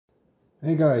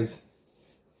Hey guys,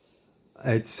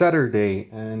 it's Saturday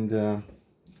and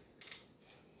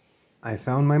I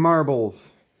found my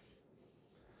marbles.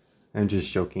 I'm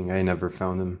just joking, I never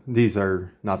found them. These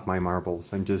are not my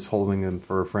marbles, I'm just holding them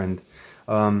for a friend.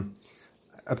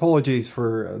 Apologies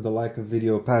for the lack of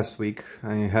video past week.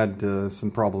 I had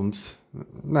some problems.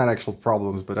 Not actual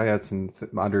problems, but I had some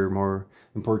other more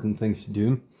important things to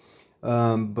do.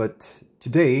 But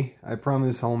today, I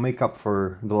promise I'll make up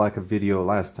for the lack of video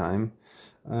last time.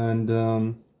 And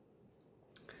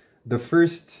the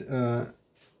first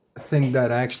thing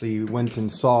that I actually went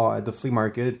and saw at the flea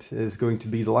market is going to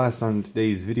be the last on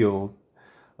today's video.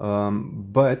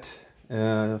 But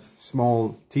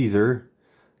small teaser,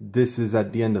 this is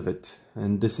at the end of it.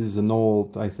 And this is an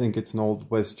old, I think it's an old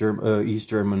East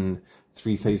German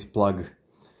three-phase plug.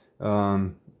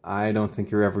 I don't think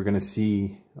you're ever going to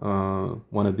see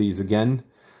one of these again.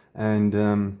 And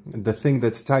the thing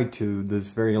that's tied to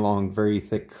this very long, very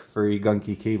thick, very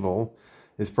gunky cable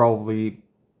is probably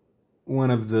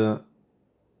one of the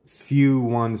few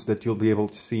ones that you'll be able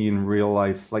to see in real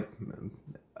life, like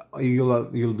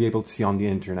you'll be able to see on the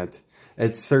internet.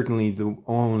 It's certainly the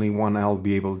only one I'll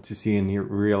be able to see in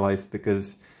real life,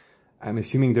 because I'm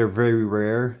assuming they're very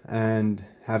rare, and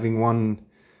having one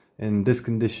in this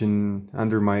condition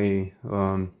under my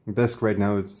desk right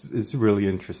now is really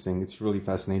interesting. It's really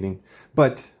fascinating,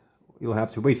 but you'll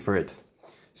have to wait for it.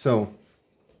 So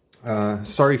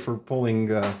sorry for pulling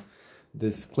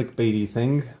this clickbaity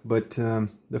thing, but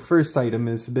the first item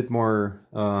is a bit more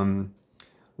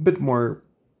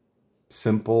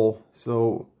simple.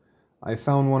 So I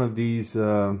found one of these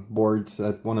boards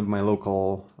at one of my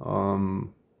local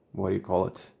what do you call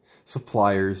it,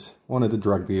 suppliers, one of the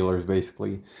drug dealers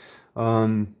basically,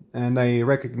 and I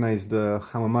recognized the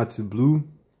Hamamatsu blue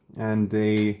and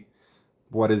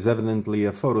what is evidently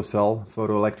a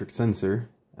photoelectric sensor,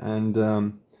 and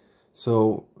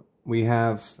so we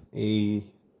have a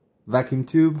vacuum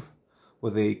tube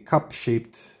with a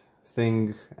cup-shaped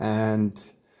thing and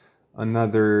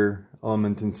another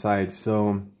element inside.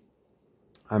 So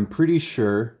I'm pretty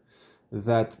sure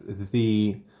that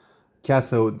the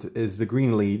cathode is the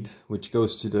green lead, which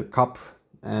goes to the cup,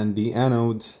 and the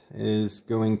anode is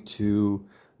going to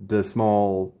the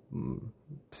small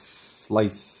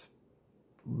slice.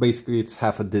 Basically, it's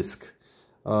half a disc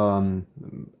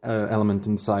element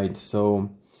inside. So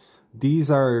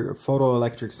these are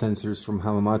photoelectric sensors from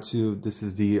Hamamatsu. This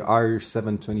is the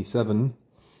R727,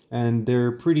 and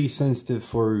they're pretty sensitive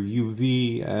for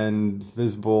UV and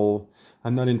visible.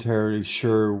 I'm not entirely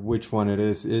sure which one it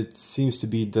is. It seems to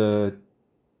be the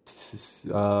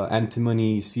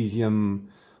antimony cesium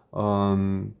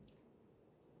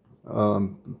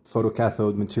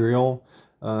photocathode material,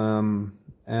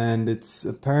 and it's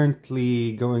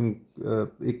apparently going,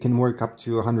 it can work up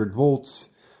to 100 volts.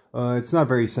 It's not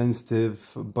very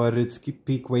sensitive, but its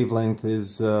peak wavelength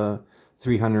is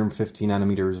 350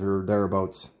 nanometers or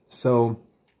thereabouts. So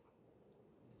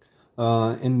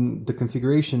in the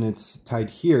configuration it's tied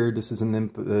here. This is an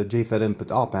JFET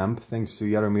input op amp. Thanks to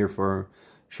Jaromir for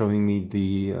showing me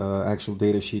the actual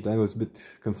data sheet. I was a bit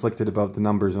conflicted about the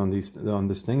numbers on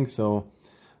this thing. So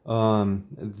I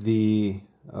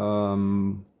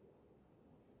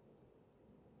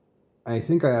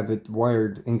think I have it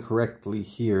wired incorrectly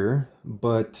here,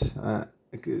 but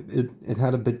it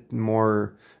had a bit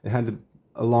more, it had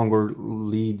a longer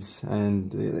leads,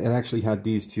 and it actually had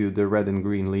these two, the red and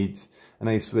green leads, and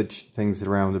I switched things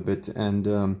around a bit.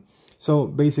 And so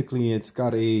basically it's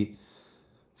got a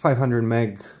 500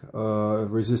 meg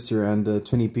resistor and a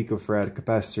 20 picofarad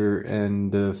capacitor,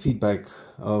 and the feedback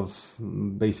of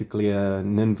basically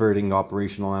an inverting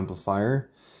operational amplifier.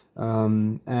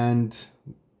 And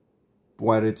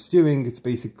what it's doing, it's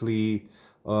basically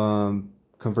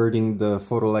converting the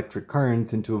photoelectric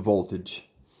current into a voltage.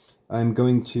 I'm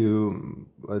going to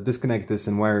disconnect this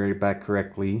and wire it back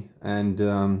correctly, and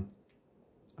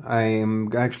I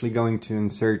am actually going to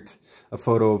insert a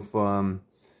photo of,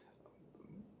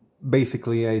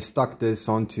 basically I stuck this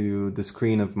onto the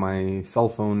screen of my cell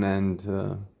phone and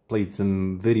played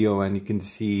some video, and you can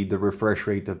see the refresh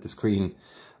rate of the screen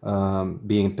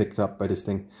being picked up by this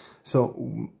thing. So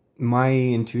my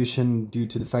intuition, due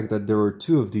to the fact that there were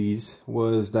two of these,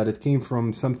 was that it came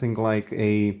from something like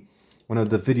one of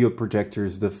the video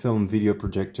projectors, the film video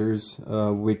projectors,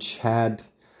 which had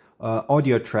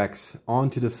audio tracks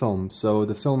onto the film. So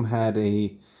the film had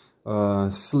a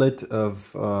slit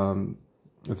of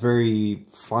very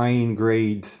fine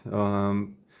grade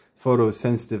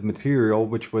photosensitive material,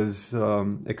 which was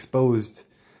exposed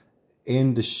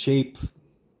in the shape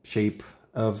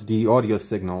of the audio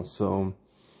signal. So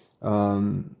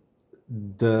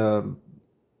the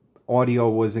audio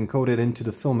was encoded into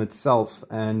the film itself,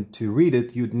 and to read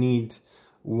it you'd need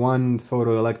one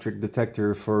photoelectric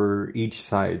detector for each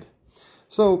side.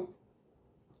 So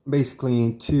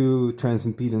basically 2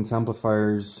 transimpedance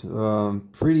amplifiers,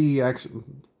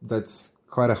 that's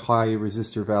quite a high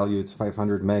resistor value. It's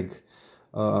 500 meg,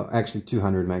 actually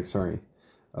 200 meg, sorry,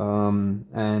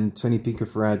 and 20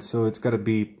 picofarad, so it's got to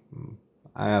be,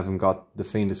 I haven't got the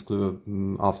faintest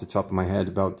clue off the top of my head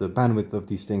about the bandwidth of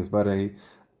these things, but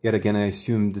yet again I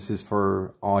assume this is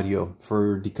for audio,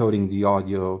 for decoding the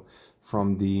audio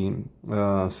from the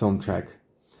film track.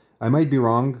 I might be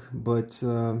wrong, but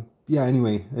yeah,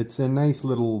 anyway, it's a nice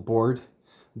little board.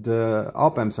 The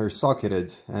op amps are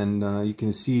socketed, and you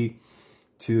can see,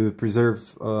 to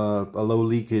preserve a low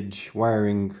leakage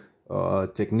wiring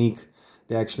technique,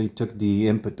 they actually took the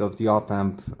input of the op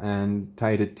amp and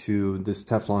tied it to this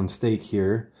Teflon stake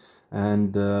here,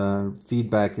 and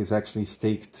feedback is actually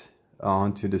staked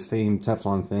onto the same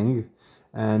Teflon thing,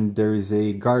 and there is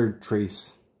a guard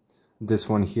trace, this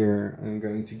one here. I'm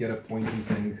going to get a pointing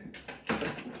thing.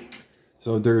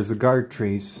 So there's a guard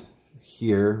trace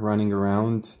here running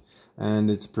around, and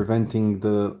it's preventing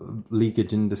the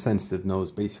leakage in the sensitive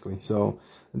nose, basically. So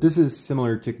this is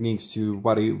similar techniques to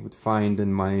what I would find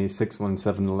in my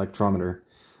 617 electrometer.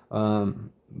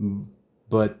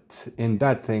 But in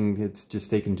that thing, it's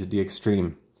just taken to the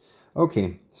extreme.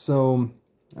 Okay, so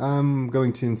I'm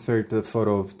going to insert a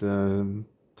photo of the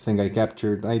thing I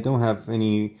captured. I don't have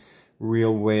any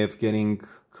real way of getting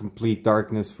complete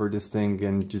darkness for this thing,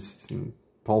 and just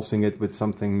pulsing it with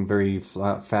something very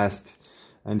fast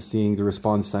and seeing the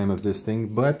response time of this thing.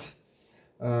 But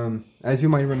as you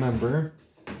might remember,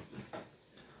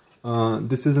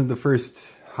 this isn't the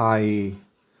first high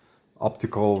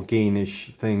optical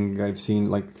gainish thing I've seen,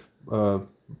 like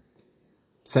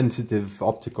sensitive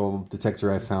optical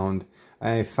detector I found.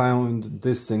 I found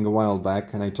this thing a while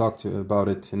back, and I talked about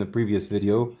it in a previous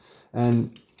video,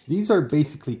 and these are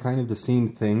basically kind of the same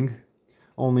thing,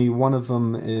 only one of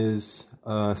them is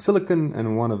silicon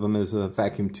and one of them is a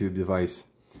vacuum tube device.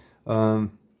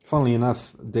 Funnily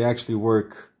enough, they actually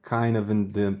work kind of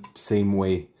in the same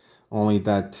way, only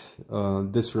that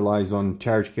this relies on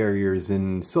charge carriers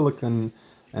in silicon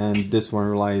and this one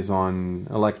relies on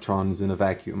electrons in a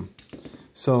vacuum.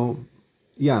 So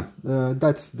yeah,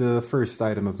 that's the first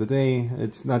item of the day.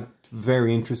 It's not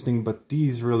very interesting, but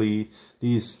these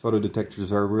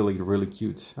photodetectors are really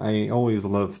cute. I always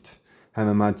loved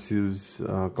Hamamatsu's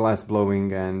glass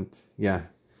blowing, and yeah,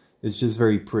 it's just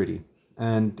very pretty.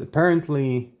 And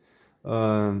apparently,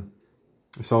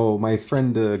 so my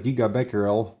friend Giga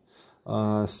Becquerel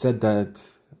said that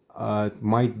it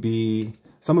might be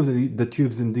some of the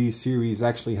tubes in these series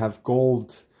actually have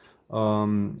gold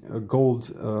anodes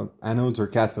or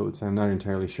cathodes. I'm not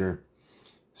entirely sure.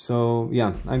 So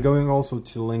yeah, I'm going also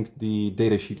to link the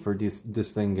datasheet for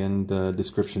this thing in the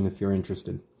description if you're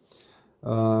interested.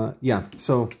 Yeah,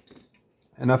 so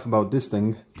enough about this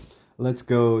thing. Let's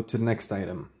go to the next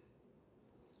item.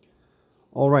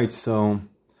 Alright, so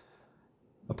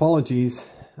apologies.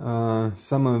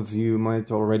 Some of you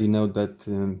might already know that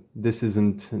this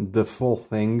isn't the full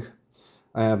thing.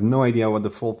 I have no idea what the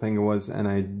full thing was, and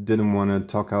I didn't want to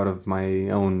talk out of my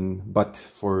own butt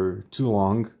for too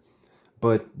long.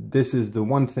 But this is the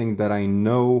one thing that I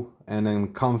know and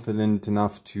I'm confident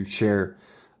enough to share.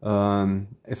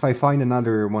 If I find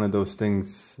another one of those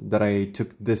things that I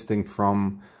took this thing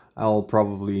from, I'll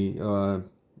probably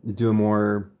do a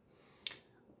more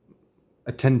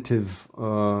attentive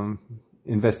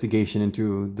investigation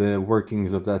into the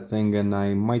workings of that thing, and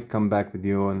I might come back with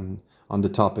you on the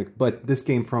topic. But this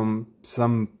came from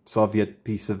some Soviet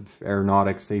piece of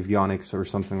aeronautics, avionics or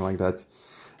something like that.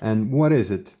 And what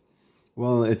is it?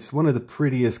 Well, it's one of the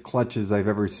prettiest clutches I've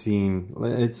ever seen.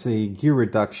 It's a gear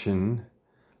reduction,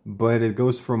 but it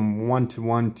goes from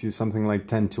 1:1 to something like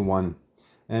 10:1.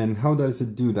 And how does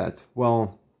it do that?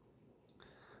 Well,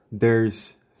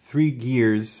 there's 3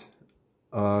 gears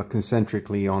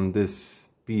concentrically on this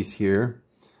piece here.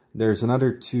 There's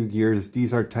another 2 gears.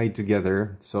 These are tied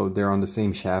together, so they're on the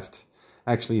same shaft.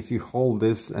 Actually, if you hold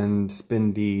this and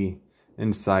spin the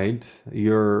inside,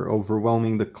 you're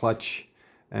overwhelming the clutch,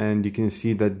 and you can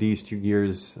see that these 2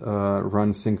 gears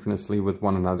run synchronously with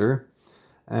one another.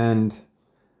 And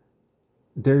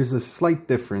there's a slight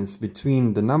difference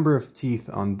between the number of teeth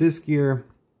on this gear,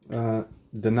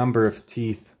 the number of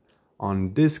teeth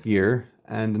on this gear,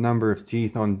 and the number of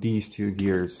teeth on these 2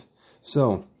 gears.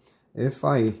 So if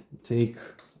I take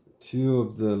 2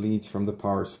 of the leads from the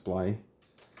power supply,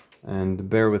 and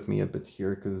bear with me a bit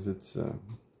here because it's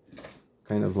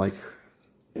kind of like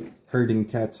herding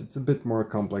cats. It's a bit more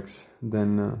complex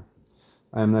than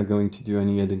I'm not going to do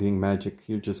any editing magic.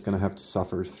 You're just gonna have to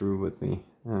suffer through with me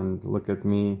and look at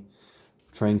me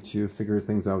trying to figure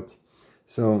things out.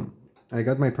 So I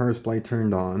got my power supply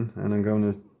turned on, and I'm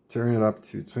going to turn it up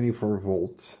to 24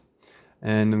 volts,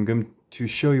 and I'm going to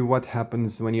show you what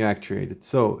happens when you actuate it.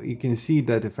 So you can see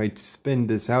that if I spin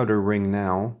this outer ring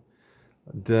now,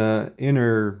 the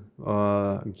inner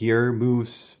gear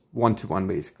moves 1 to 1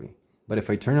 basically. But if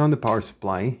I turn on the power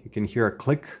supply, you can hear a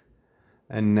click,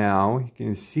 and now you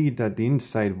can see that the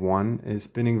inside one is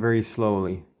spinning very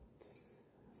slowly.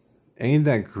 Ain't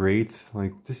that great?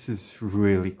 Like, this is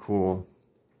really cool.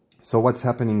 So what's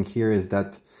happening here is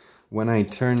that when I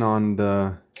turn on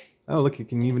the... oh, look, you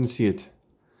can even see it.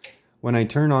 When I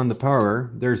turn on the power,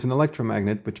 there's an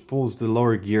electromagnet which pulls the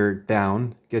lower gear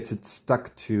down, gets it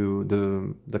stuck to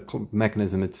the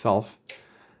mechanism itself,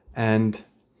 and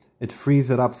it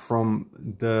frees it up from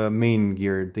the main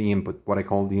gear, the input, what I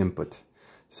call the input.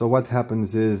 So what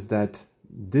happens is that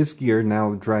this gear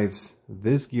now drives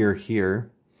this gear here,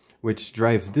 which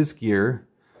drives this gear,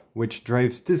 which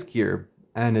drives this gear,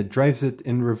 and it drives it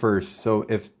in reverse. So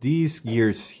if these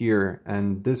gears here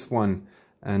and this one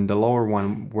and the lower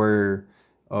one were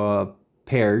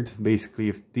paired, basically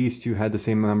if these two had the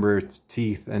same number of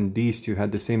teeth and these two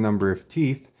had the same number of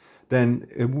teeth,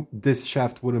 then this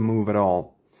shaft wouldn't move at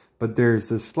all. But there's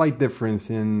a slight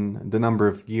difference in the number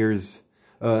of gears,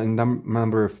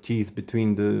 number of teeth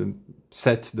between the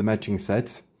sets, the matching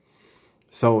sets.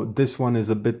 So this one is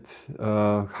a bit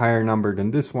higher number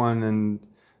than this one, and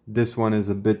this one is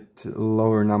a bit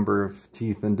lower number of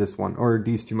teeth than this one, or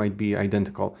these two might be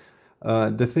identical.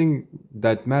 The thing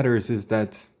that matters is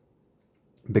that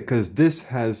because this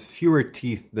has fewer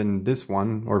teeth than this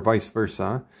one, or vice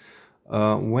versa,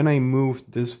 when I move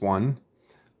this one,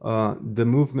 the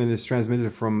movement is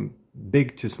transmitted from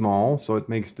big to small, so it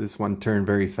makes this one turn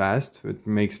very fast, it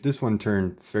makes this one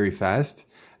turn very fast,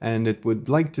 and it would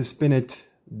like to spin it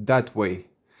that way.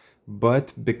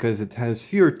 But because it has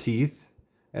fewer teeth,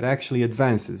 it actually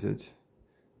advances it.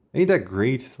 Ain't that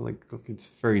great? Like, look, it's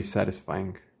very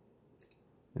satisfying.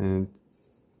 And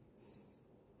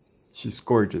it's just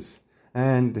gorgeous.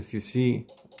 And if you see,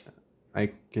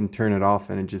 I can turn it off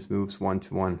and it just moves 1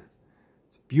 to 1.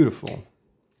 It's beautiful.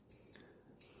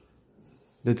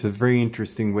 That's a very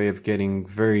interesting way of getting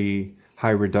very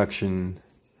high reduction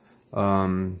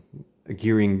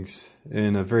gearings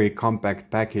in a very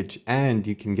compact package, and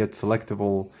you can get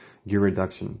selectable gear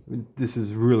reduction. This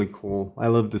is really cool. I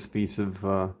love this piece of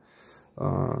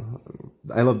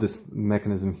I love this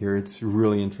mechanism here. It's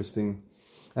really interesting,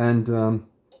 and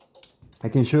I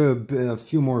can show you a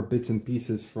few more bits and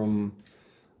pieces from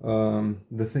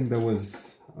the thing that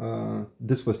was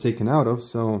this was taken out of.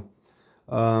 So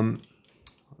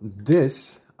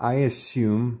this, I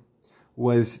assume,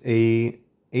 was a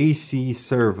AC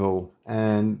servo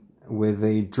and with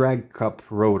a drag cup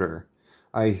rotor.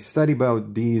 I studied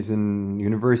about these in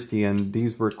university, and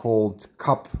these were called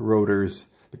cup rotors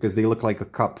because they look like a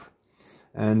cup.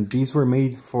 And these were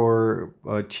made for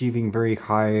achieving very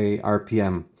high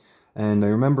RPM. And I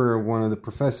remember one of the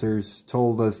professors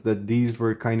told us that these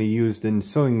were kind of used in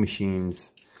sewing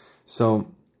machines.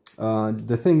 So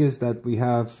the thing is that we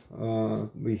had,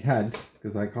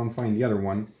 because I can't find the other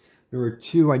one, there were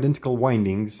 2 identical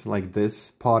windings like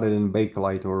this, potted in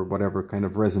Bakelite or whatever kind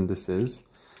of resin this is,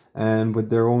 and with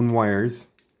their own wires.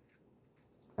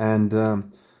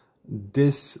 And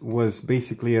this was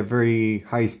basically a very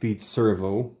high-speed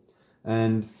servo,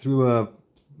 and through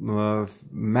a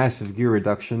massive gear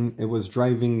reduction, it was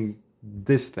driving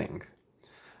this thing.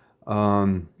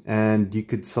 And you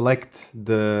could select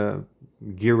the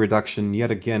gear reduction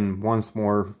yet again once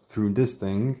more through this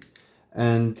thing,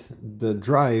 and the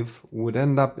drive would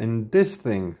end up in this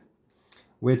thing,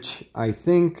 which I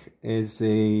think is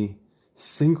a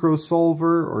synchro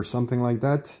solver or something like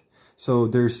that. So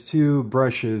there's 2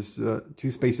 brushes,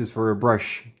 2 spaces for a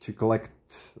brush to collect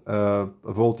a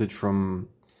voltage from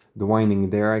the winding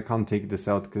there. I can't take this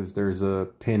out because there's a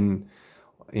pin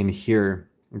in here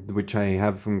which I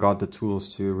haven't got the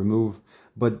tools to remove.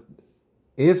 But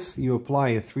if you apply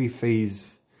a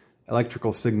 3-phase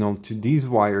electrical signal to these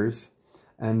wires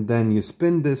and then you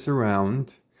spin this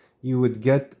around, you would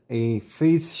get a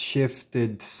phase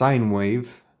shifted sine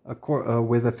wave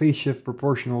with a phase shift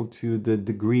proportional to the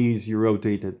degrees you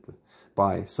rotate it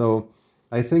by. So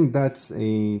I think that's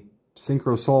a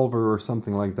synchro solver or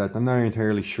something like that. I'm not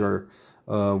entirely sure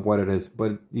what it is,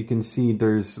 but you can see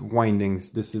there's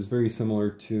windings. This is very similar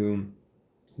to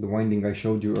the winding I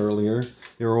showed you earlier.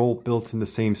 They're all built in the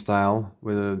same style,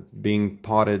 with being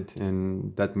potted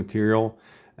in that material,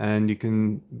 and you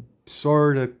can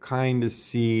sort of kind of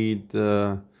see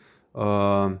the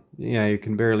Yeah, you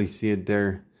can barely see it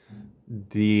there.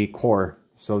 The core,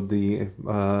 so the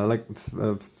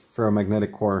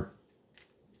ferromagnetic core.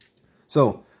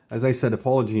 So, as I said,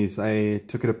 apologies, I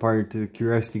took it apart, the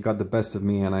curiosity got the best of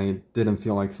me and I didn't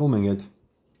feel like filming it.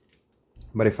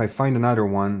 But if I find another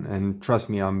one, and trust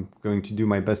me, I'm going to do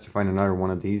my best to find another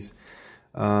one of these,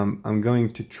 I'm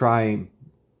going to try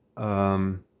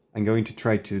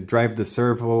to drive the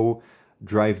servo,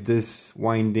 drive this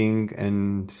winding,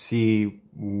 and see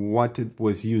what it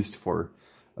was used for.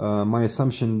 My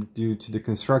assumption, due to the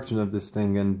construction of this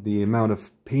thing and the amount of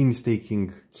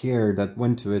painstaking care that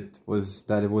went to it, was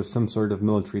that it was some sort of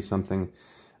military something.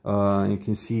 You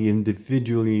can see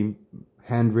individually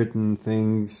handwritten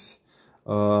things.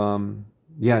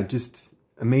 Yeah, just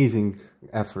amazing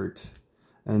effort.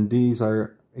 And these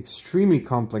are extremely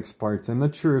complex parts. I'm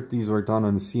not sure if these were done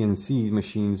on CNC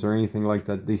machines or anything like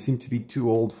that. They seem to be too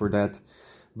old for that,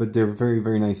 but they're very,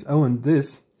 very nice. Oh, and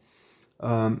this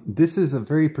is a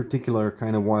very particular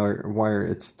kind of wire.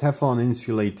 It's Teflon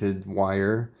insulated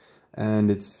wire, and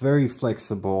it's very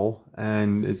flexible,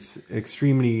 and it's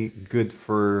extremely good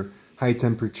for high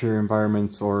temperature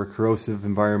environments or corrosive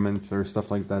environments or stuff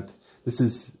like that. This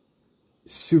is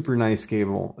super nice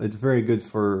cable. It's very good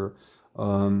for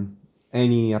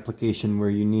any application where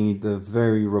you need a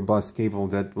very robust cable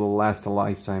that will last a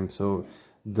lifetime. So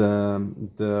the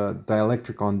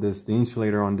dielectric on this, the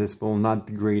insulator on this, will not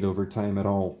degrade over time at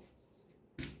all.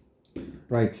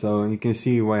 Right, so you can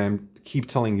see why I keep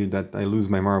telling you that I lose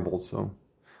my marbles. So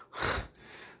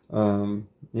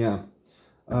yeah,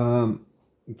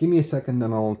 give me a second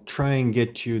and I'll try and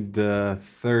get you the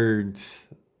third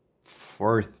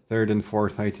and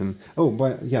fourth item. Oh,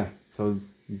 but yeah, so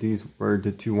these were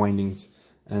the two windings,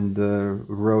 and the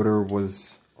rotor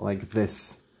was like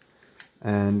this,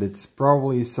 and it's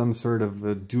probably some sort of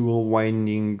a dual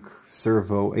winding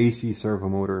servo, AC servo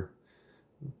motor.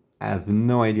 I have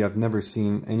no idea. I've never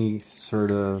seen any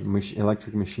sort of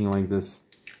electric machine like this,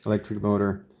 electric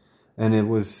motor. And it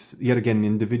was, yet again,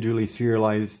 individually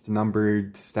serialized,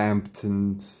 numbered, stamped,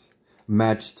 and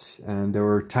matched, and there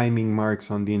were timing marks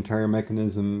on the entire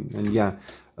mechanism, and yeah,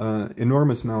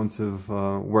 enormous amounts of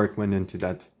work went into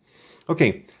that.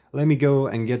 Okay, let me go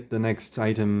and get the next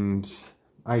item.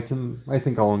 I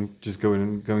think I'll just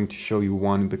going to show you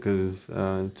one because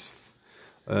it's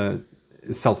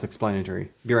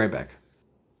self-explanatory. Be right back.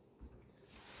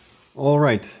 All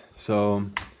right, so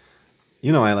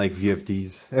you know I like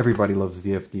VFDs. Everybody loves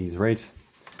VFDs, right?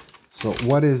 So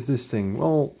what is this thing?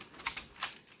 Well,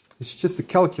 it's just a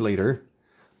calculator,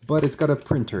 but it's got a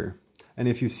printer. And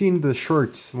if you've seen the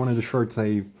shorts, one of the shorts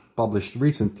I published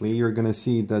recently, you're gonna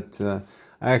see that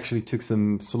I actually took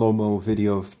some slow-mo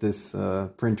video of this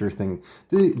printer thing.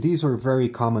 These were very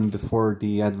common before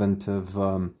the advent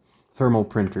of thermal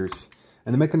printers.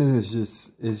 And the mechanism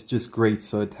is just great.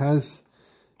 So it has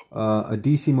a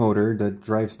DC motor that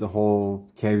drives the whole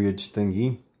carriage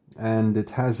thingy, and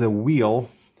it has a wheel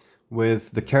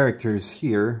with the characters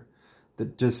here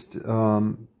that just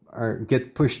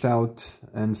get pushed out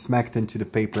and smacked into the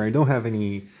paper. I don't have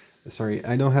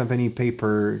any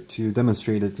paper to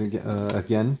demonstrate it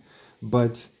again,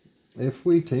 but if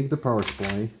we take the power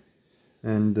supply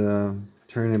and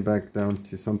turn it back down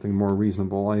to something more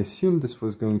reasonable, I assume this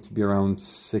was going to be around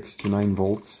 6 to 9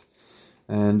 volts,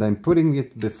 and I'm putting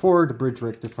it before the bridge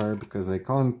rectifier because I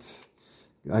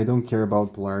don't care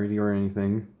about polarity or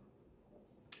anything.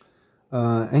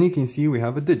 And you can see we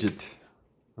have a digit.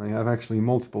 I have actually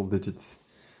multiple digits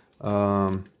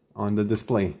on the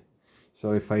display.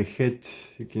 So if I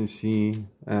hit, you can see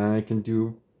I can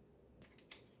do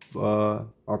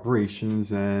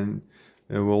operations, and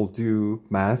it will do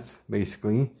math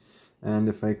basically. And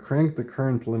if I crank the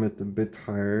current limit a bit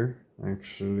higher,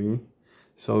 actually,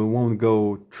 so it won't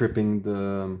go tripping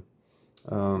the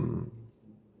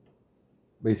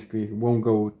basically it won't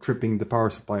go tripping the power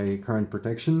supply current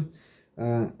protection.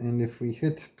 And if we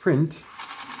hit print,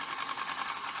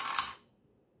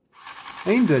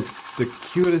 ain't that the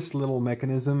cutest little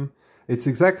mechanism? It's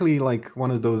exactly like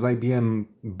one of those IBM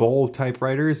ball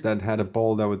typewriters that had a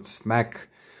ball that would smack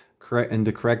in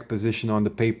the correct position on the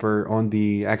paper,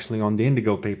 actually on the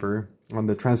indigo paper, on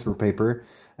the transfer paper,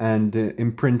 and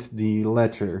imprint the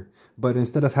letter. But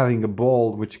instead of having a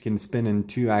ball which can spin in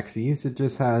 2 axes, it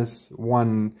just has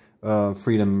one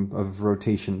freedom of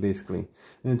rotation basically.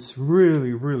 And it's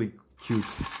really, really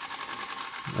cute.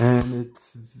 And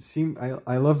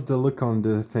I love the look on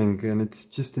the thing, and it's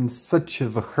just in such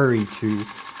of a hurry to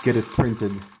get it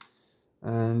printed.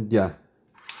 And yeah,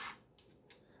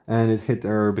 and it hit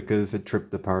error because it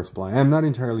tripped the power supply. I'm not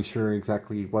entirely sure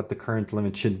exactly what the current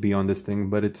limit should be on this thing,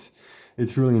 but it's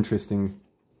It's really interesting.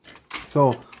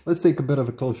 So let's take a bit of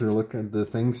a closer look at the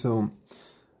thing. So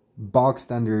box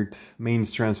standard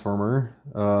mains transformer.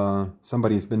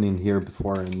 Somebody's been in here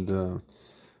before, and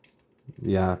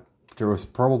yeah, there was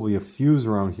probably a fuse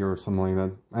around here or something like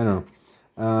that. I don't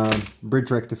know.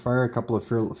 Bridge rectifier, a couple of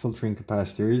filtering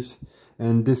capacitors,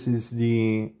 and this is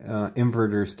the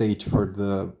inverter stage for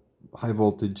the high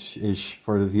voltage-ish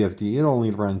for the VFD. It only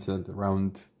runs at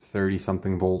around 30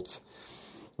 something volts.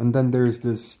 And then there's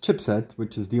this chipset,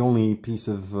 which is the only piece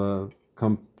of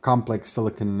complex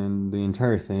silicon in the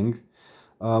entire thing,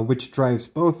 which drives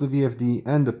both the VFD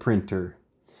and the printer.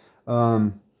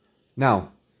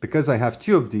 Now, because I have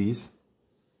two of these,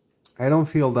 I don't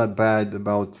feel that bad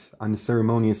about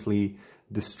unceremoniously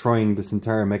destroying this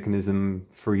entire mechanism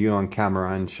for you on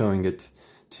camera and showing it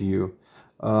to you.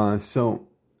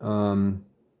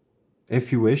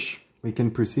 If you wish, we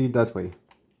can proceed that way.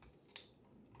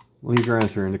 Leave your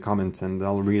answer in the comments and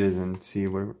I'll read it and see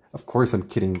where... Of course I'm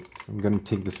kidding. I'm gonna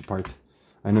take this apart.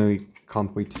 I know you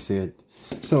can't wait to see it.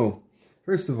 So,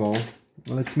 first of all,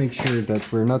 let's make sure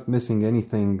that we're not missing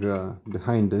anything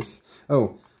behind this.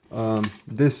 Oh,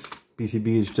 this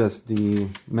PCB is just the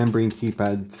membrane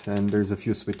keypad and there's a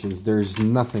few switches. There's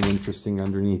nothing interesting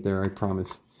underneath there, I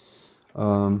promise. We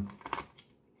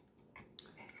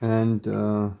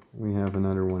have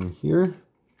another one here.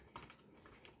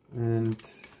 And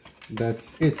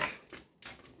that's it.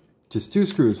 Just two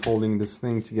screws holding this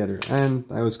thing together. And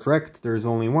I was correct, there's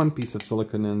only one piece of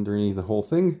silicon underneath the whole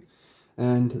thing.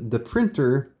 And the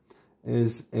printer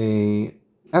is a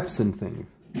Epson thing.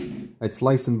 It's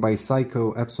licensed by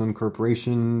Psycho Epson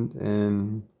Corporation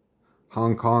in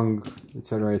Hong Kong,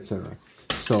 etc, etc.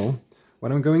 So,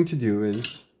 what I'm going to do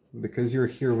is, because you're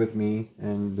here with me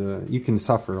and you can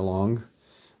suffer along,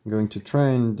 I'm going to try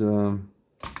and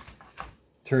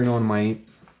turn on my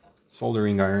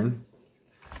soldering iron.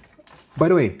 By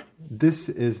the way, this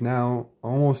is now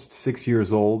almost 6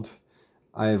 years old.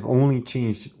 I've only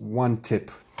changed one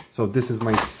tip. So this is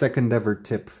my second ever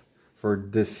tip for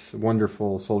this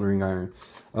wonderful soldering iron.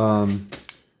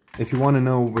 If you want to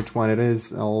know which one it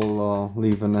is, I'll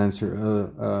leave an answer,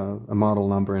 a model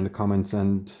number in the comments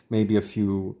and maybe a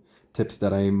few tips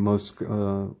that I most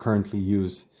currently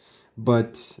use.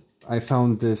 But I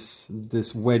found this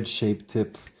wedge-shaped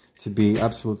tip to be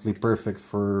absolutely perfect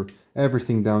for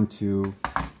everything down to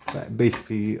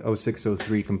basically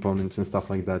 0603 components and stuff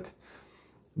like that.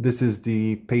 This is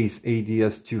the Pace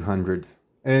ADS 200.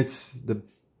 I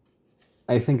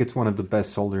think it's one of the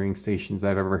best soldering stations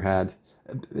I've ever had.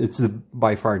 It's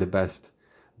by far the best.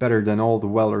 Better than all the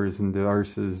Wellers and the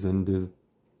Arses and the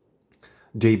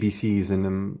JBCs,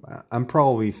 and I'm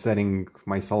probably setting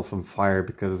myself on fire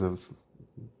because of,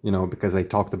 because I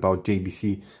talked about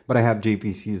JBC, but I have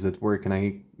JBCs at work and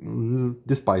I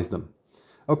despise them.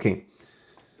 Okay.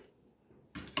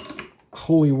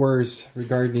 Holy wars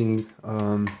regarding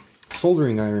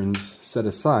soldering irons set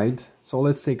aside, so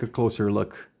let's take a closer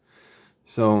look.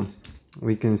 So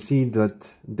we can see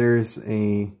that there's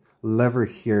a lever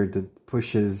here that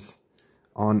pushes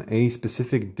on a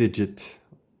specific digit.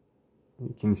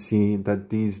 You can see that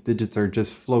these digits are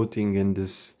just floating in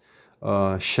this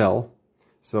shell,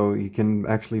 so you can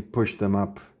actually push them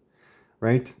up,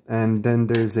 right? And then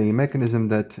there's a mechanism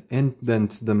that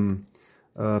indents them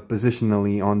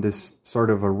positionally on this sort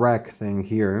of a rack thing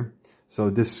here. So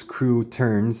this screw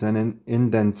turns and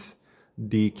indents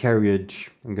the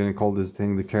carriage. I'm going to call this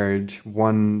thing the carriage,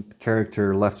 one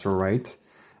character left or right.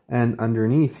 And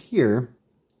underneath here,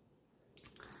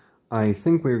 I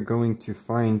think we're going to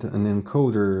find an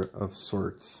encoder of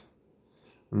sorts.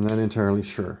 I'm not entirely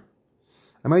sure.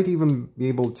 I might even be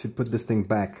able to put this thing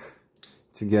back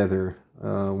together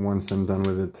once I'm done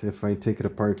with it, if I take it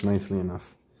apart nicely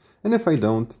enough. And if I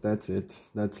don't, that's it.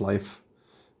 That's life.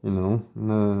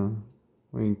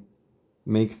 We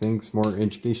make things more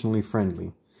educationally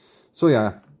friendly. So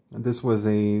yeah, this was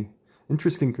a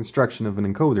interesting construction of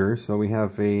an encoder. So we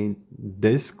have a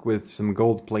disc with some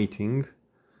gold plating.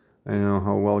 I don't know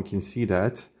how well you can see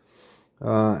that.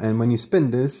 And when you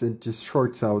spin this, it just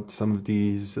shorts out some of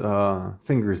these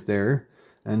fingers there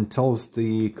and tells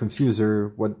the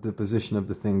confuser what the position of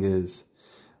the thing is.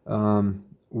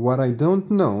 What I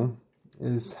don't know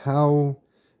is how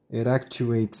it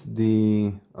actuates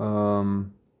the,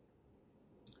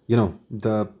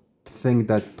 the thing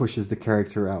that pushes the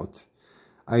character out.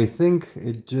 I think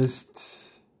it just,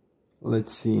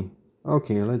 let's see.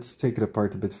 Okay, let's take it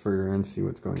apart a bit further and see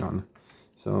what's going on.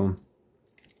 So,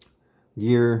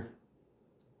 gear,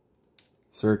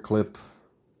 circlip,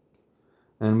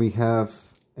 and we have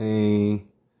a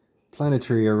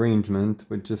planetary arrangement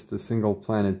with just a single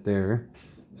planet there.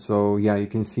 So yeah, you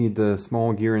can see the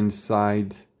small gear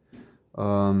inside.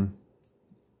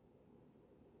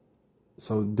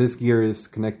 So this gear is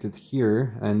connected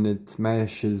here, and it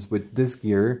meshes with this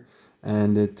gear,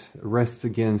 and it rests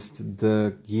against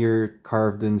the gear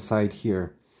carved inside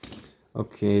here.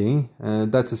 Okay,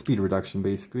 that's a speed reduction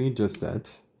basically, just that.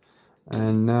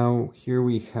 And now here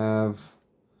we have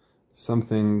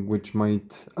something which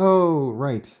might... Oh,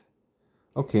 right.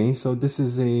 Okay, so this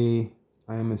is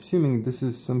I'm assuming this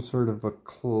is some sort of a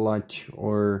clutch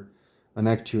or an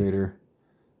actuator.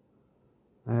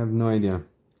 I have no idea.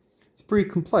 It's pretty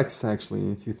complex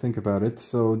actually, if you think about it.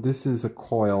 So this is a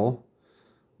coil,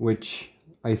 which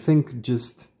I think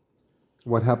just...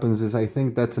 What happens is, I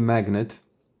think that's a magnet,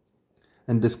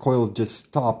 and this coil just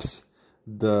stops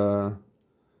the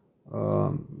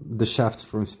shaft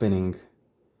from spinning.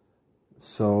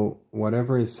 So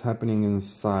whatever is happening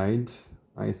inside,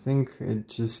 I think it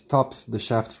just stops the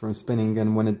shaft from spinning,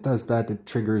 and when it does that, it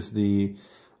triggers the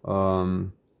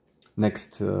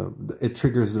it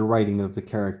triggers the writing of the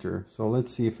character. So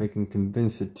let's see if I can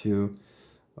convince it to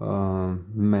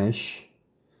mesh,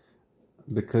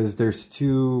 because there's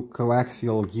two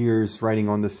coaxial gears riding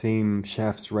on the same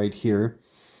shaft right here,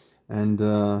 and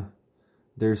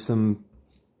there's some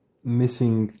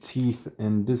missing teeth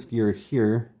in this gear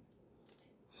here.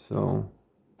 So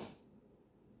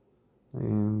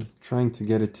I'm trying to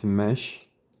get it to mesh,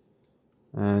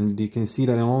 and you can see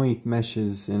that it only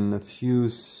meshes in a few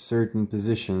certain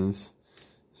positions.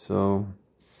 So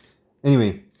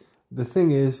anyway, the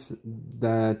thing is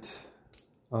that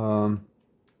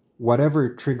whatever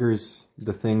triggers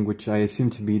the thing, which I assume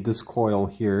to be this coil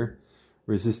here,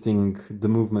 resisting the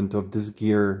movement of this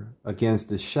gear against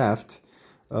this shaft,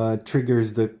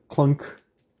 triggers the clunk,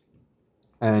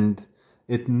 and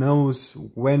it knows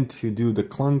when to do the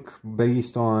clunk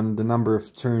based on the number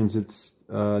of turns it's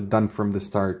done from the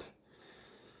start.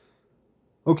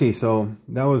 Okay, so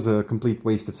that was a complete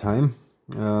waste of time.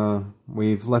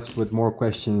 We've left with more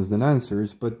questions than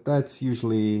answers, but that's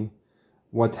usually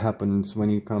what happens when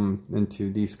you come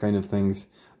into these kind of things.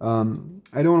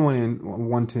 I don't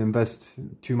want to invest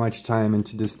too much time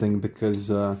into this thing, because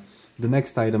the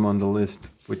next item on the list,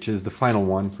 which is the final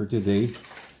one for today,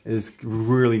 is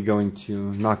really going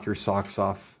to knock your socks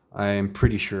off, I am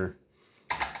pretty sure.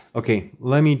 Okay,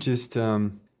 let me just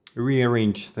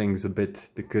rearrange things a bit,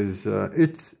 because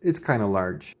it's kind of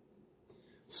large.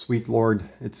 Sweet Lord,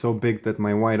 it's so big that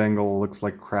my wide angle looks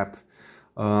like crap.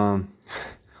 Can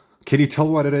you tell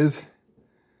what it is?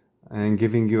 I'm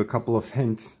giving you a couple of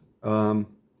hints.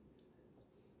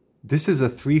 This is a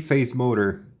three-phase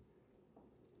motor,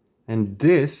 and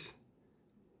this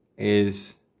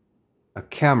is a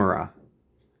camera.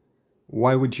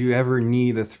 Why would you ever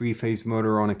need a three-phase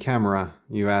motor on a camera,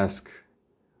 you ask?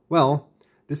 Well,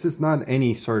 this is not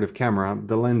any sort of camera.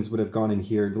 The lens would have gone in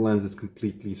here. The lens is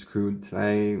completely screwed.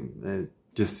 I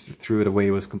just threw it away.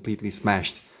 It was completely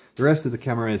smashed. The rest of the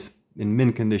camera is in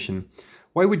mint condition.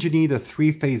 Why would you need a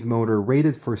three-phase motor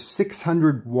rated for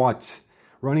 600 watts,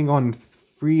 running on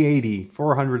 380,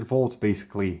 400 volts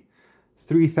basically,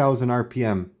 3000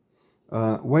 RPM?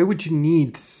 Why would you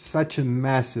need such a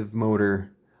massive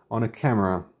motor on a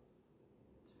camera?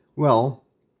 Well,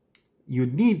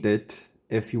 you'd need it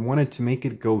if you wanted to make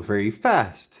it go very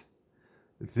fast.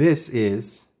 This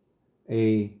is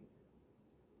a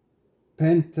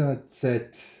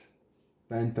Pentazet.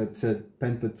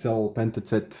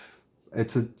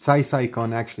 It's a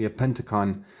Zeiss-Icon, actually a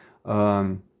Pentacon,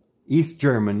 East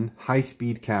German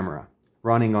high-speed camera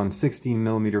running on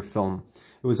 16mm film.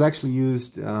 It was actually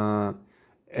used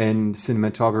in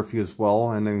cinematography as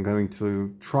well, and I'm going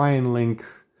to try and link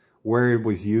where it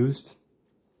was used.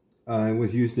 It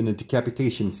was used in a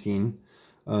decapitation scene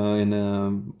in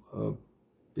a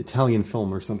Italian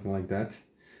film or something like that.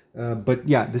 But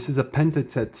yeah, this is a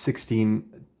Pentazet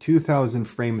 2000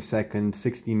 frames a second,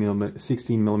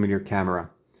 16mm camera.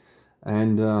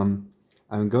 And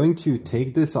I'm going to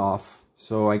take this off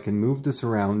so I can move this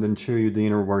around and show you the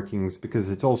inner workings, because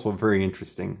it's also very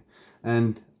interesting.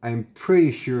 And I'm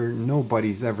pretty sure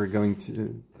nobody's ever going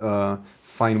to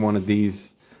find one of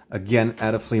these again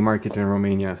at a flea market in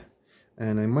Romania.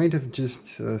 And I might have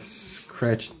just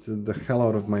scratched the hell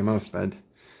out of my mousepad.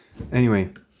 Anyway,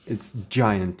 it's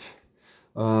giant.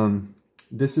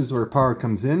 This is where power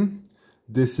comes in.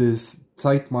 This is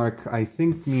Zeitmark, I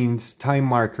think means time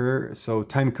marker, so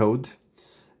time code.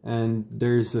 And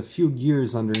there's a few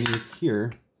gears underneath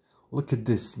here. Look at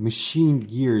this, machined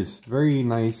gears, very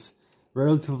nice,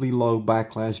 relatively low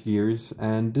backlash gears.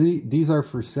 And these are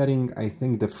for setting, I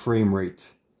think, the frame rate.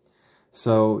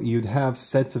 So you'd have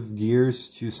sets of gears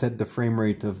to set the frame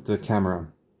rate of the camera.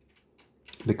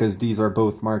 because these are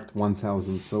both marked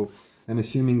 1000. So, and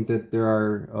assuming that there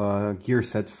are gear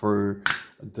sets for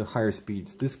the higher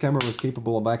speeds, this camera was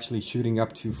capable of actually shooting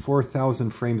up to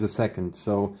 4000 frames a second.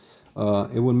 So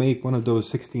it would make one of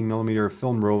those 16mm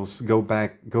film rolls go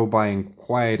by in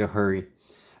quite a hurry.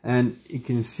 And you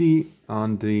can see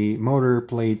on the motor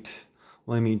plate,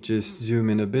 let me just zoom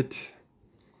in a bit.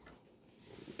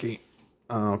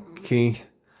 Okay.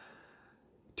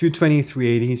 220,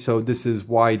 380, so this is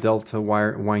Y delta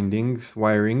wiring,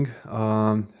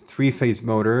 3-phase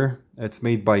motor. It's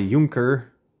made by Juncker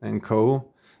 & Co.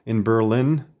 in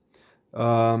Berlin.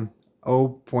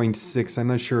 0.6, I'm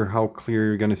not sure how clear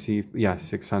you're gonna see, yeah,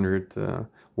 600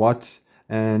 watts,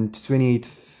 and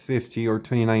 2850 or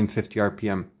 2950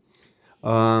 RPM.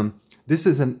 This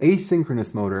is an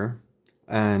asynchronous motor,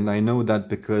 and I know that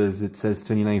because it says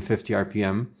 2950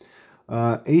 RPM.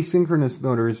 Asynchronous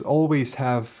motors always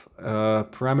have a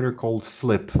parameter called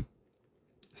slip.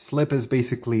 Slip is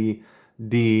basically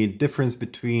the difference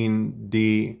between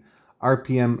the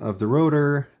RPM of the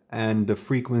rotor and the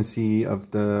frequency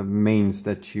of the mains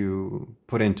that you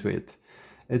put into it.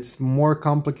 It's more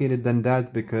complicated than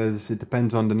that because it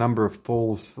depends on the number of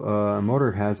poles a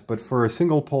motor has, but for a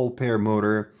single pole pair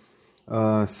motor,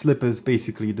 slip is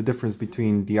basically the difference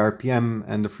between the RPM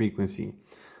and the frequency.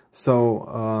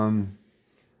 So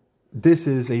this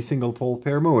is a single pole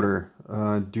pair motor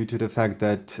due to the fact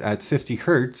that at 50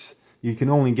 Hertz you can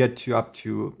only get to up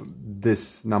to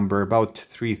this number, about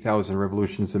 3000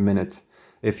 revolutions a minute.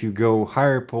 If you go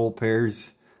higher pole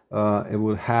pairs, it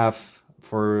will have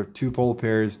for 2 pole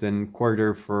pairs, then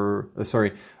quarter for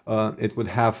it would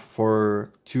have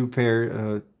for 2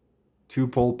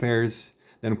 pole pairs,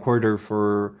 then quarter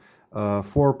for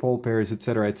 4 pole pairs,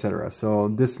 etc., etc. So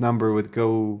this number would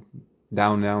go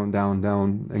down, down, down,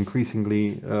 down,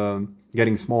 increasingly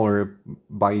getting smaller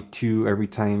by 2 every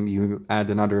time you add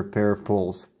another pair of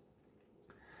poles.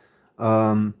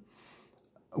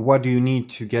 What do you need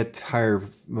to get higher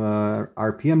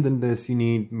RPM than this? You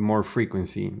need more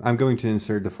frequency. I'm going to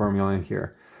insert the formula in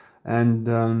here.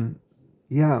 And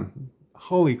yeah,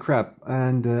 holy crap.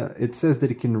 And it says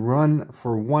that it can run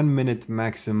for 1 minute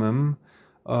maximum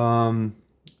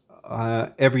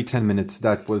every 10 minutes.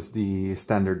 That was the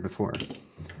standard before.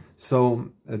 So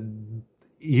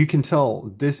you can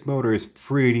tell this motor is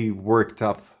pretty worked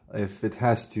up if it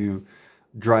has to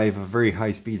drive a very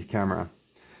high-speed camera.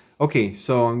 Okay,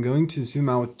 so I'm going to zoom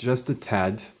out just a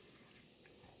tad.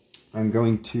 I'm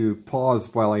going to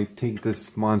pause while I take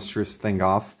this monstrous thing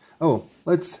off. Oh,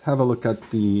 let's have a look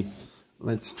at the...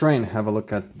 Let's try and have a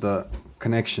look at the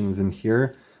connections in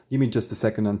here. Give me just a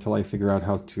second until I figure out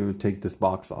how to take this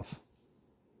box off.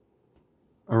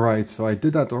 Alright, so I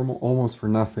did that almost for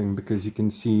nothing because you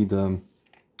can see the...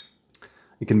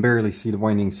 You can barely see the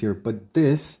windings here, but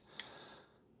this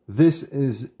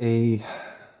is a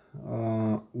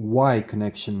Y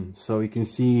connection. So you can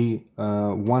see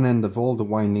one end of all the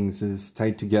windings is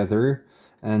tied together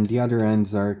and the other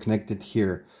ends are connected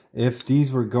here. If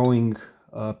these were going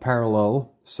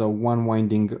parallel, so one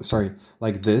winding, sorry,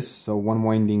 like this, so one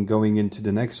winding going into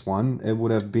the next one, it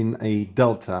would have been a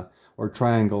delta or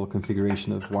triangle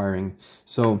configuration of wiring.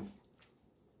 So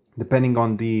depending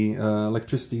on the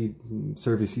electricity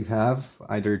service you have,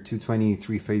 either 220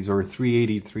 3-phase or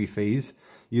 380 3-phase,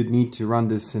 you'd need to run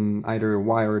this in either a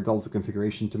Y or a delta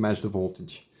configuration to match the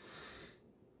voltage.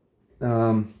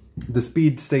 The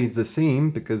speed stays the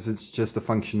same because it's just a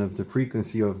function of the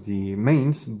frequency of the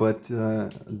mains, but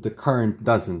the current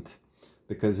doesn't,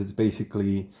 because it's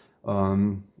basically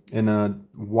in a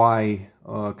Y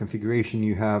configuration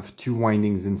you have 2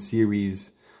 windings in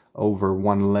series over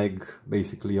one leg,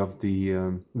 basically, of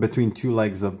the between 2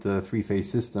 legs of the 3-phase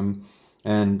system,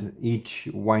 and each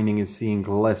winding is seeing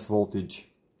less voltage.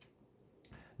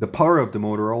 The power of the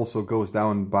motor also goes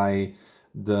down by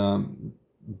the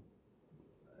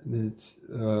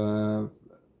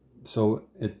so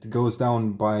it goes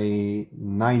down by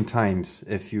 9 times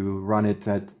if you run it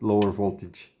at lower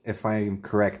voltage, if I'm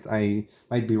correct. I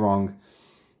might be wrong.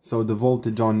 So the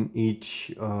voltage on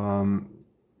each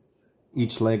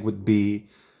leg would be...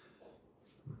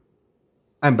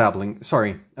 I'm babbling,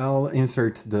 sorry. I'll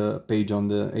insert the page on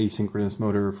the asynchronous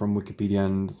motor from Wikipedia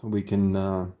and we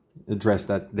can address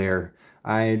that there.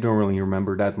 I don't really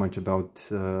remember that much about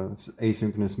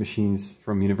asynchronous machines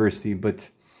from university, but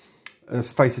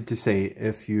suffice it to say,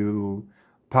 if you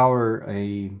power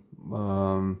a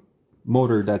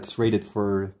motor that's rated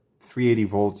for 380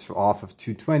 volts off of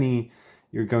 220,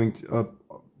 you're going to...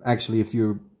 actually, if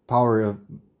you power a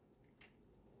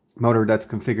motor that's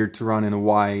configured to run in a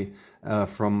Y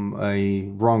from a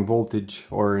wrong voltage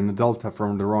or in a delta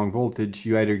from the wrong voltage,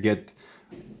 you either get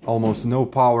almost no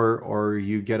power or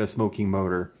you get a smoking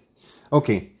motor.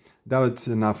 Okay, that was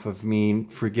enough of me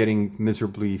failing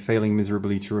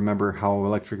miserably to remember how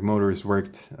electric motors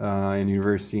worked in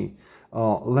university.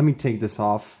 Let me take this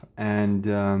off, and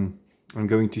I'm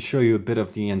going to show you a bit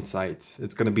of the insides.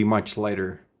 It's going to be much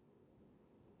lighter.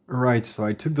 Right, so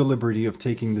I took the liberty of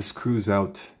taking the screws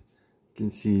out. You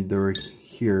can see they're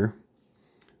here,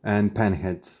 and pan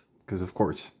heads, because of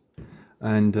course.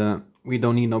 And we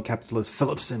don't need no capitalist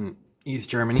Phillips in East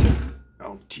Germany.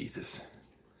 Oh, Jesus.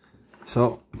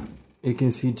 So you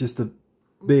can see just a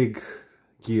big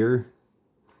gear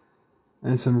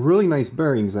and some really nice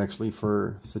bearings actually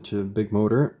for such a big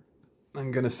motor.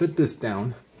 I'm gonna set this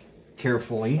down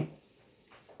carefully.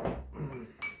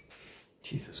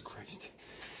 Jesus Christ.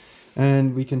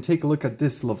 And we can take a look at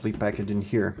this lovely package in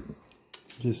here.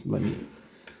 Just let me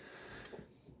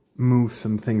move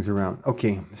some things around.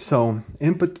 Okay, so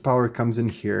input power comes in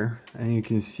here, and you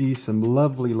can see some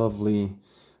lovely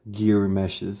gear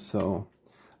meshes. So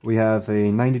we have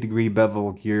a 90-degree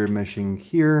bevel gear meshing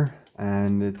here,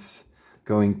 and it's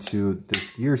going to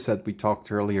this gear set we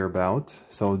talked earlier about.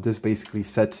 So this basically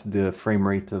sets the frame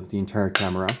rate of the entire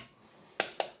camera.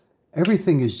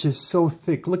 Everything is just so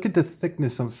thick. Look at the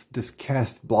thickness of this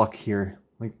cast block here.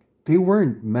 Like, they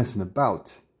weren't messing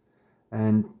about.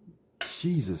 And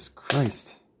Jesus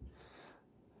Christ.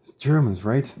 It's Germans,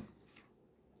 right?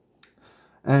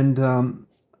 And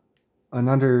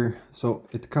so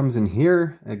it comes in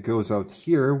here, it goes out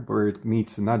here where it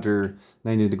meets another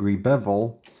 90-degree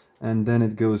bevel, and then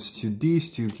it goes to these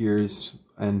two gears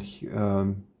and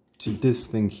to this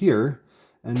thing here,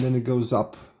 and then it goes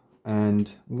up.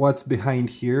 And what's behind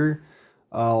here,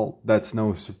 that's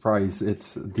no surprise,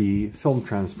 it's the film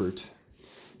transport.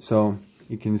 So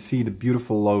you can see the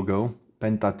beautiful logo,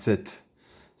 Pentazet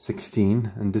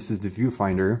 16, and this is the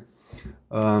viewfinder.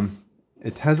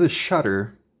 It has a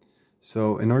shutter,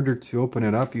 so in order to open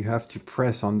it up you have to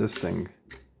press on this thing.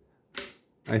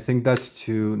 I think that's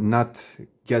to not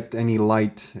get any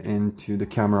light into the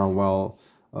camera while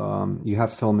you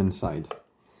have film inside.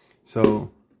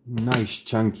 So nice,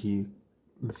 chunky,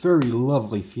 very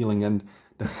lovely feeling, and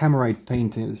the hammerite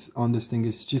paint on this thing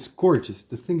is just gorgeous.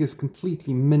 The thing is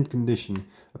completely mint condition.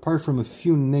 Apart from a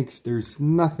few nicks, there's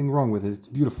nothing wrong with it. It's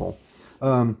beautiful.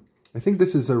 I think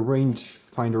this is a range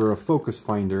finder or a focus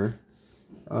finder.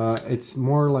 It's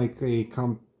more like a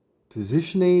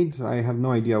composition aid. I have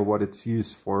no idea what it's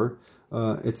used for.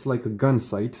 It's like a gun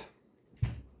sight.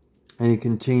 And you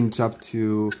can change up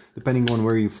to, depending on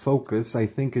where you focus, I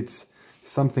think it's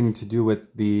something to do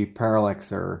with the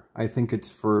parallax error. I think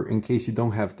it's for in case you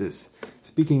don't have this.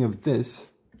 Speaking of this,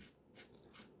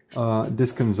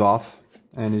 this comes off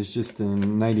and is just a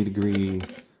 90-degree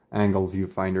angle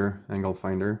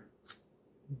finder,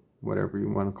 whatever you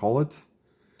want to call it.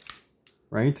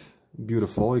 Right?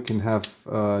 Beautiful. You can have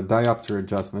diopter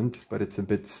adjustment, but it's a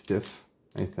bit stiff.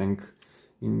 I think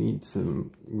you need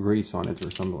some grease on it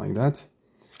or something like that.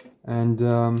 And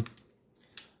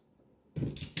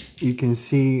you can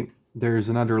see there's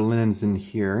another lens in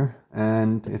here,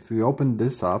 and if we open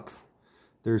this up,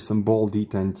 there's some ball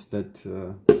detents that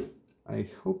I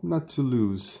hope not to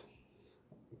lose,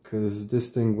 because this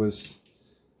thing was,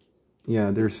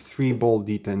 yeah, there's 3 ball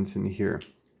detents in here.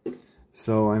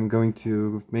 So I'm going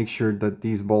to make sure that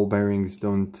these ball bearings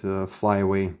don't fly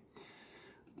away.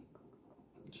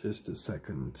 Just a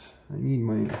second, I need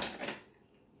my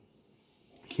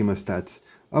hemostats.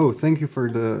 Oh, thank you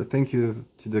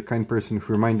to the kind person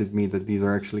who reminded me that these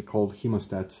are actually called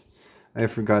hemostats. I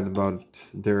forgot about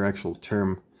their actual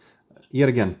term. Yet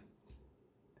again,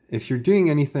 if you're doing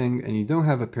anything and you don't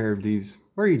have a pair of these,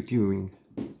 what are you doing?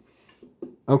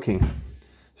 Okay,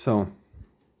 so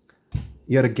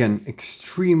yet again,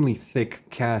 extremely thick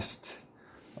cast.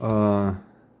 I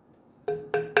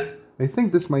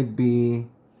think this might be,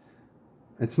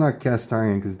 it's not cast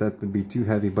iron because that would be too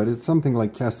heavy, but it's something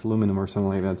like cast aluminum or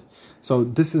something like that. So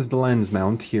this is the lens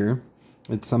mount here.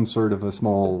 It's some sort of a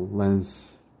small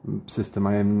lens system,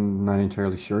 I am not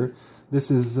entirely sure.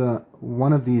 This is,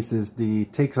 one of these is the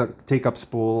take-up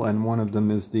spool, and one of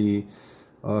them is the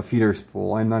feeder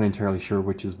spool. I'm not entirely sure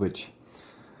which is which.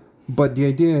 But the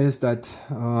idea is that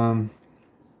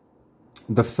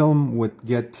the film would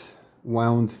get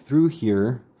wound through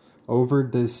here over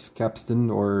this capstan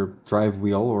or drive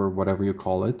wheel or whatever you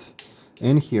call it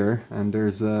in here, and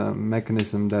there's a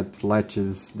mechanism that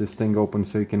latches this thing open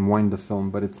so you can wind the film,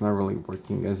 but it's not really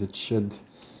working as it should,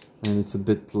 and it's a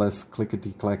bit less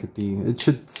clickety-clackety. It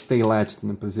should stay latched in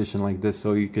a position like this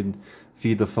so you could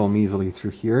feed the film easily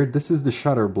through here. This is the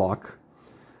shutter block,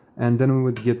 and then we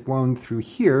would get wound through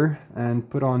here and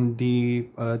put on the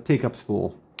take-up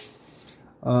spool.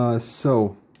 When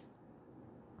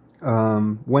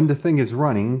the thing is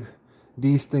running,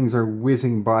 these things are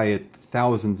whizzing by at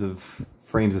thousands of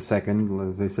frames a second,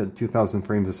 as I said, 2000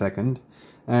 frames a second,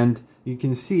 and you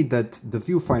can see that the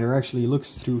viewfinder actually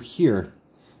looks through here.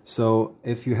 So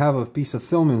if you have a piece of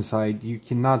film inside, you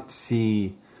cannot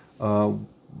see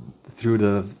through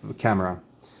the camera.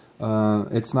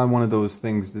 It's not one of those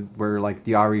things that where like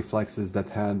the reflexes that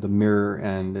had the mirror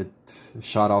and it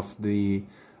shot off the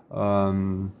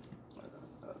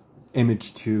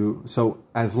image to, so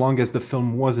as long as the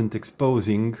film wasn't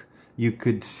exposing, you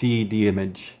could see the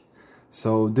image.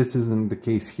 So this isn't the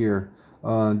case here.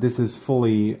 This is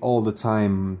fully all the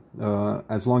time.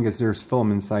 As long as there's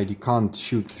film inside, you can't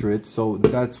shoot through it. So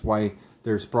that's why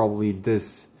there's probably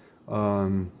this.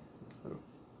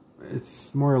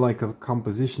 It's more like a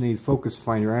composition aid focus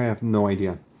finder. I have no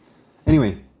idea.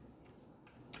 Anyway,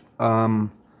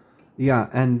 yeah,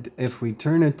 and if we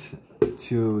turn it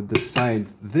to the side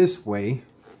this way,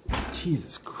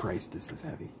 Jesus Christ, this is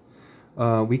heavy.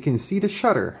 We can see the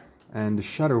shutter, and the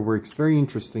shutter works very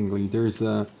interestingly. There's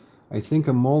a, I think,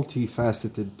 a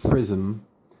multifaceted prism,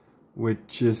 which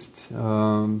just,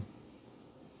 I'm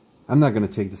not going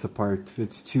to take this apart,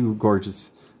 it's too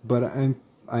gorgeous, but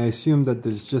I assume that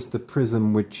there's just a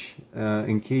prism which,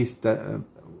 in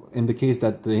the case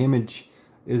that the image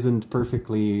isn't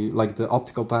perfectly, like the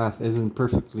optical path isn't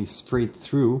perfectly straight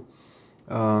through,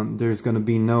 there's going to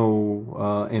be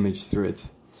no image through it.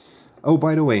 Oh,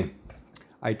 by the way,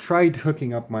 I tried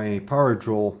hooking up my power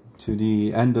drill to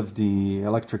the end of the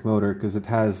electric motor because it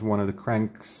has one of the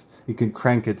cranks. You can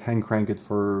crank it, hand crank it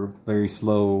for very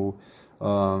slow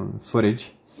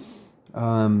footage.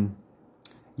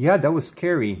 Yeah, that was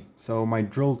scary. So my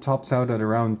drill tops out at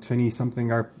around 20-something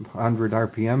 100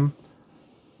 RPM.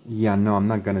 Yeah, no, I'm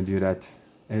not gonna do that.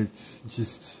 It's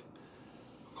just,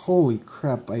 holy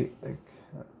crap!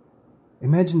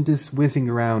 Imagine this whizzing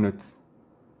around at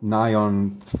nigh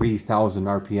on 3000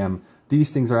 RPM.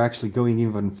 These things are actually going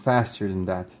even faster than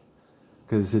that,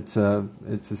 because it's a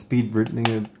speed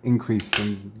increase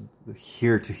from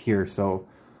here to here. So,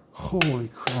 holy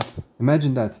crap!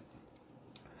 Imagine that.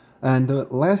 And the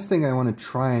last thing I want to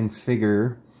try and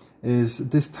figure is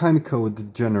this time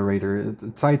code generator.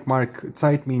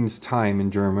 Zeit means time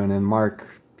in German, and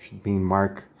mark should mean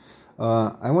mark.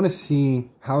 I want to see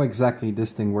how exactly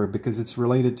this thing works, because it's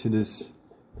related to this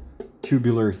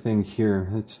tubular thing here.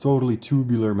 It's totally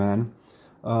tubular, man.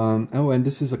 Oh, and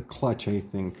this is a clutch, I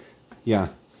think. Yeah,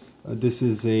 this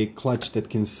is a clutch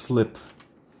that can slip,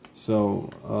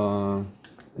 so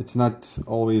it's not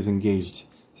always engaged.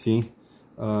 See?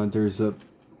 There's a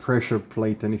pressure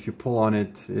plate, and if you pull on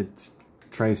it, it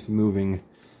tries moving.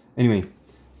 Anyway,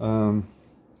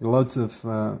 lots of...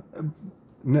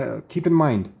 no, keep in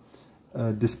mind,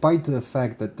 despite the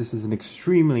fact that this is an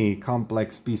extremely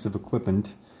complex piece of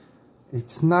equipment,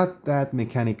 it's not that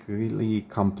mechanically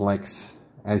complex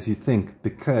as you think,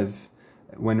 because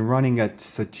when running at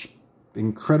such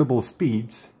incredible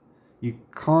speeds, you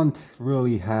can't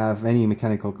really have any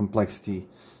mechanical complexity.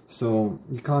 So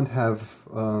you can't have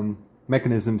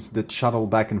mechanisms that shuttle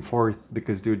back and forth,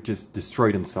 because they would just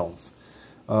destroy themselves.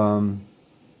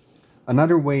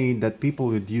 Another way that people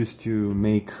would use to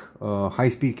make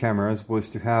high-speed cameras was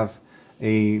to have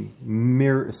a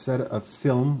mirror set of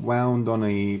film wound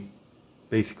on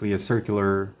basically a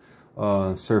circular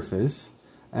surface,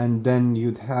 and then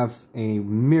you'd have a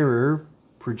mirror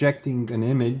projecting an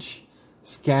image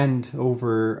scanned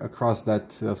over across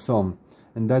that film.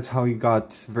 And that's how you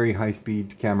got very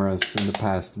high-speed cameras in the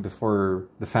past, before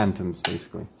the Phantoms,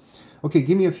 basically. Okay,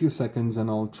 give me a few seconds and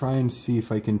I'll try and see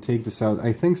if I can take this out.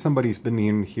 I think somebody's been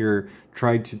in here,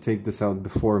 tried to take this out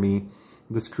before me.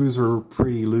 The screws were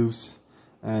pretty loose,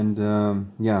 and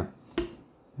yeah. I'm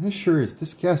not sure, is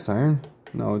this cast iron?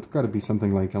 No, it's got to be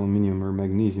something like aluminium or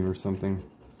magnesium or something.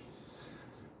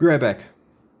 Be right back.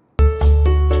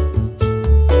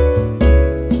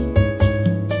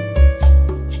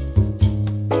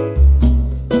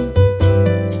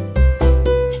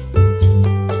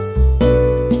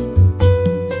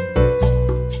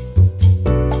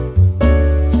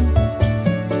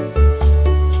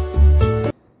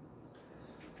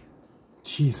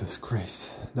 Jesus Christ,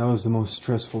 that was the most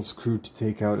stressful screw to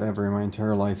take out ever in my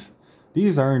entire life.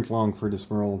 These aren't long for this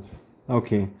world.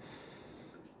 Okay,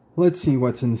 let's see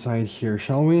what's inside here,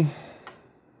 shall we?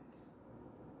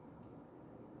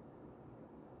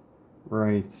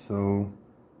 Right, so...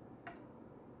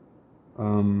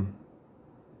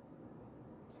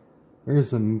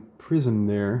 there's a prism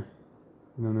there.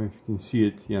 I don't know if you can see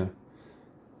it, yeah.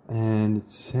 and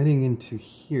it's heading into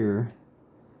here.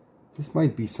 This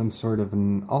might be some sort of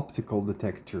an optical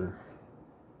detector.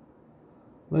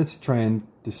 Let's try and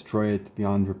destroy it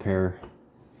beyond repair.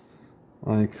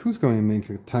 Like, who's going to make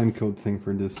a timecode thing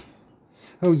for this?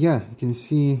 Oh yeah, you can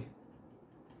see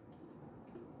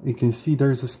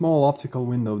there's a small optical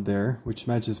window there, which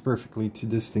matches perfectly to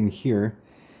this thing here.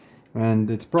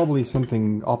 And it's probably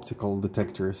something optical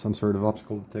detector, some sort of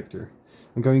optical detector.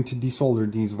 I'm going to desolder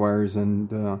these wires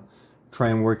and try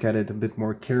and work at it a bit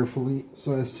more carefully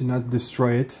so as to not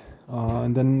destroy it.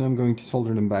 And then I'm going to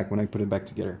solder them back when I put it back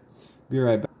together. Be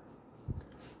right back.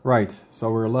 Right,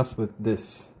 so we're left with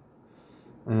this.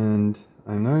 And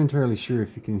I'm not entirely sure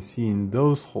if you can see in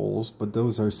those holes, but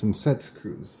those are some set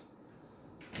screws.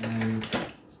 And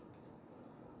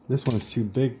this one's too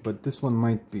big, but this one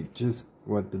might be just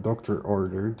what the doctor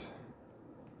ordered.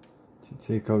 To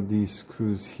take out these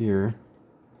screws here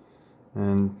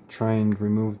and try and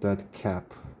remove that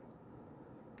cap.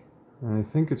 And I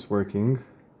think it's working.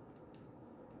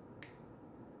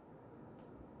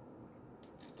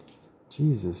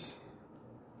 Jesus.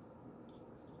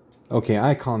 Okay,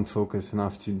 I can't focus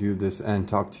enough to do this and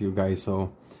talk to you guys,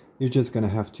 so you're just gonna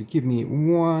have to give me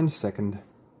 1 second.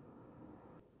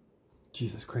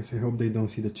 Jesus Christ, I hope they don't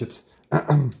see the chips.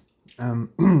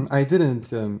 I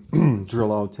didn't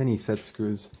drill out any set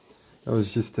screws. That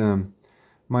was just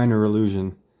minor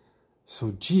illusion.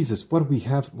 So Jesus, what do we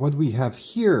have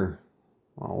here?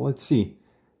 Well, let's see.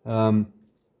 That's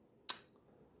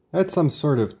some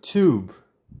sort of tube,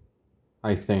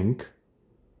 I think.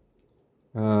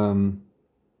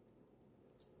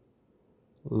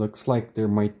 Looks like there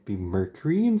might be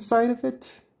mercury inside of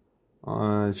it.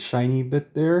 Shiny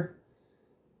bit there.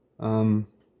 Do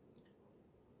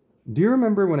you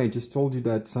remember when I just told you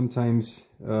that sometimes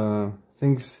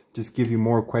things just give you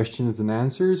more questions than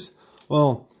answers?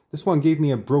 Well, this one gave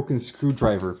me a broken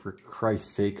screwdriver, for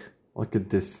Christ's sake. Look at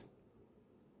this.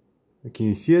 Can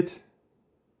you see it?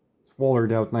 It's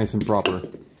wallered out nice and proper.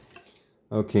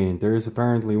 Okay, there is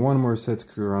apparently one more set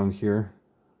screw around here.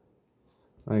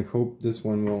 I hope this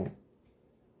one will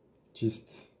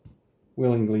just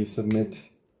willingly submit.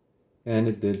 And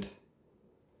it did.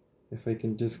 If I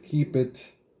can just keep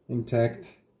it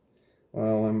intact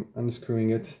while I'm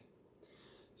unscrewing it.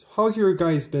 So how's your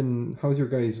guys'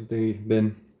 day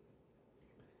been?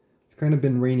 It's kind of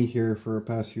been rainy here for the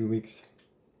past few weeks.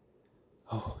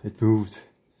 Oh, it moved.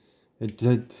 It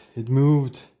did. It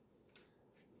moved.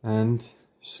 And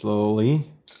slowly.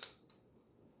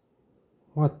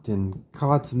 What in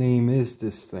God's name is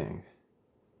this thing?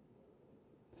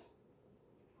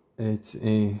 It's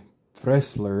a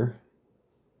Pressler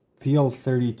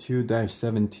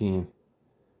PL32-17.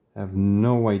 I have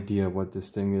no idea what this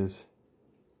thing is.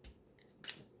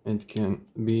 It can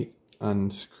be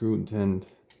unscrewed and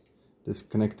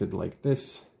disconnected like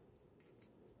this.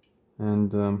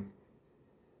 And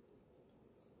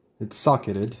it's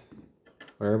socketed,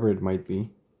 wherever it might be.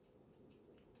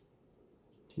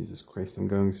 Jesus Christ,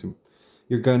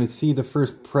 you're going to see the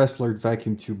first Pressler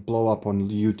vacuum tube blow up on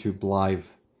YouTube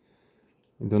live.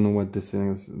 I don't know what this thing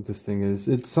is.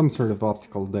 It's some sort of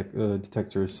optical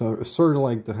detector, so sort of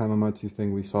like the Hamamatsu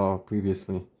thing we saw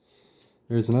previously.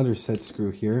 There's another set screw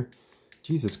here.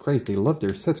 Jesus Christ, they loved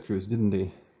their set screws, didn't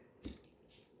they?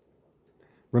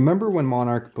 Remember when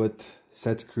Monarch put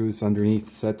set screws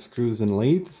underneath set screws in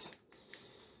lathes?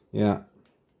 Yeah,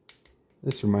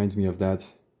 this reminds me of that.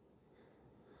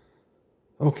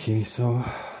 Okay, so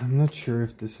I'm not sure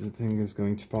if this thing is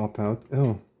going to pop out.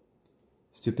 Oh.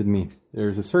 Stupid me.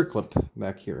 There's a circlip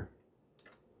back here.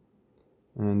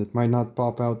 And it might not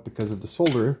pop out because of the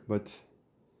solder, but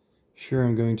sure,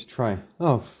 I'm going to try.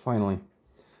 Oh, finally.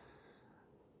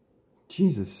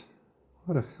 Jesus.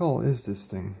 What the hell is this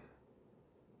thing?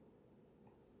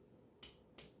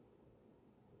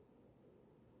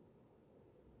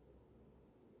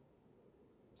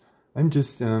 I'm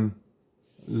just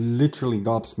literally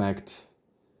gobsmacked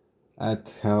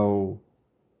at how...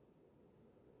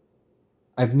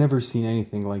 I've never seen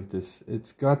anything like this.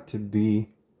 It's got to be...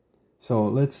 So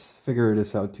let's figure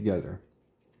this out together.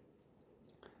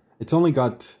 It's only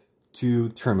got 2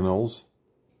 terminals,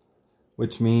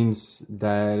 which means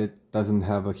that it doesn't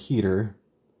have a heater,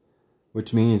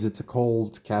 which means it's a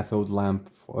cold cathode lamp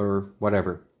or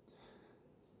whatever.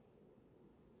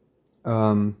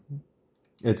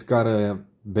 It's got a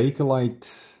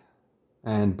Bakelite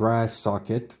and brass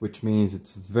socket, which means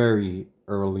it's very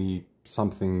early,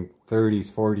 something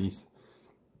 30s, 40s,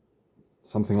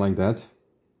 something like that.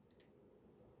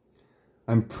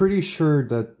 I'm pretty sure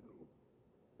that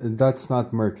that's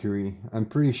not mercury. I'm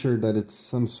pretty sure that it's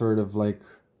some sort of like,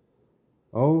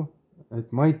 oh,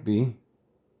 It might be.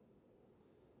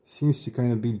 Seems to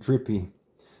kind of be drippy.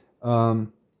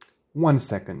 1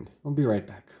 second. I'll be right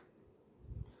back.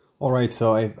 Alright,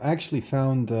 so I've actually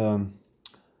found a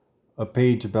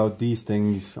page about these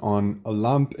things on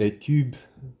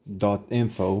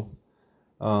lampeetube.info.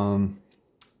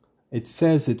 It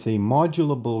says it's a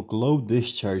modulable glow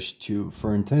discharge tube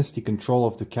for intensity control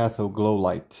of the cathode glow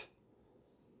light.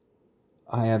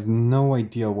 I have no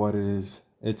idea what it is.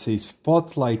 It's a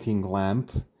spotlighting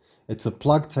lamp. It's a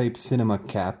plug type cinema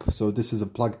cap. So this is a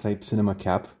plug type cinema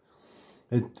cap.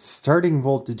 Its starting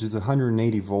voltage is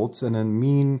 180 volts and a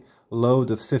mean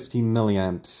load of 50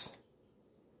 milliamps.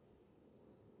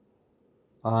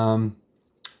 I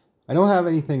don't have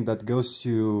anything that goes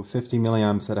to 50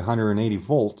 milliamps at 180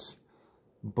 volts,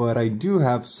 but I do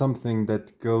have something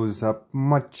that goes up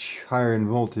much higher in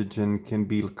voltage and can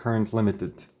be current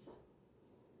limited.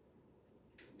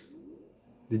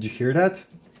 Did you hear that?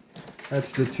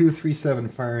 That's the 237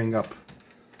 firing up.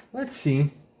 Let's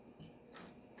see.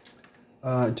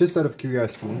 Just out of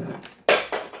curiosity.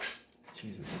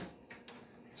 Jesus.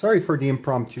 Sorry for the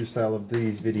impromptu style of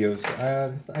these videos.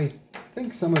 I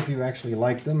think some of you actually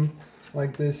like them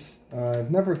like this. I've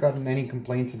never gotten any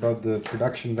complaints about the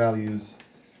production values.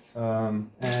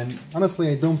 And honestly,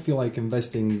 I don't feel like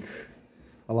investing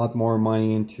a lot more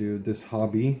money into this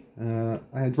hobby.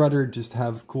 I'd rather just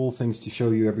have cool things to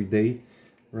show you every day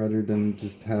rather than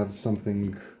just have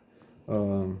something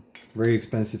very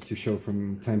expensive to show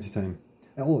from time to time.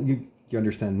 Well, you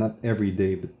understand, not every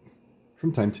day, but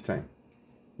from time to time,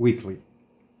 weekly.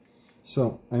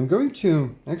 So I'm going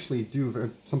to actually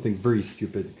do something very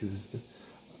stupid because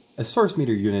a source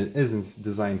meter unit isn't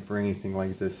designed for anything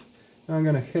like this. Now I'm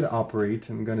going to hit operate.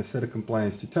 I'm going to set a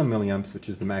compliance to 10 milliamps, which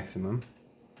is the maximum.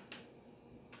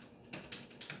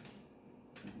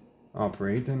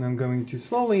 Operate, and I'm going to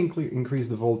slowly increase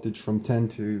the voltage from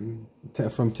 10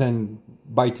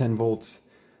 by 10 volts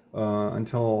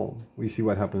until we see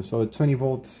what happens. So 20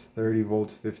 volts, 30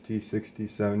 volts, 50, 60,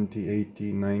 70,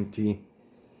 80, 90.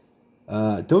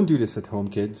 Don't do this at home,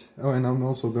 kids. Oh, and I'm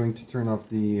also going to turn off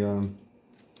the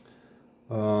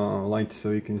light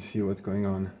so you can see what's going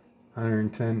on.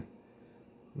 110.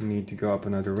 We need to go up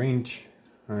another range.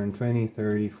 120,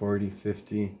 30, 40,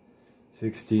 50,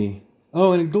 60.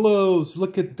 Oh, and it glows!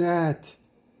 Look at that!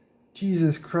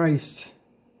 Jesus Christ!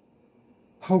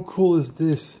 How cool is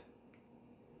this?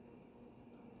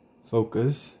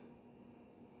 Focus.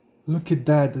 Look at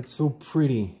that, that's so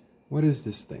pretty. What is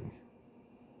this thing?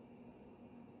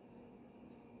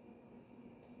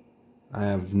 I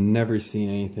have never seen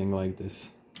anything like this.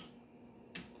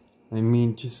 I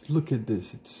mean, just look at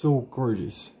this, it's so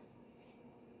gorgeous.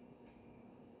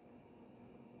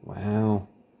 Wow.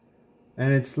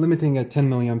 And it's limiting at 10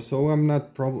 milliamps, so I'm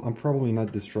probably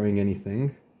not destroying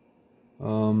anything.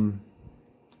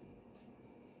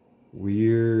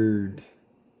 Weird.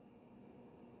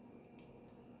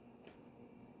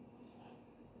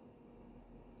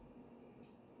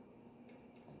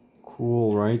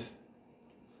 Cool, right?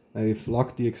 I've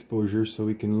locked the exposure so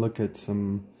we can look at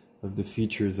some of the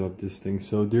features of this thing.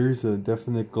 So there's a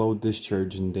definite glow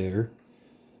discharge in there.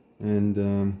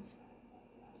 And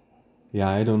yeah,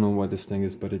 I don't know what this thing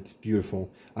is, but it's beautiful.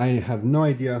 I have no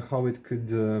idea how it could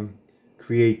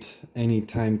create any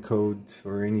time code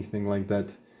or anything like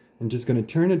that. I'm just gonna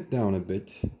turn it down a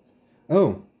bit.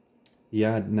 Oh,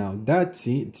 yeah, now that,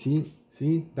 see,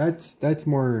 that's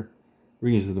more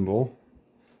reasonable.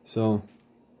 So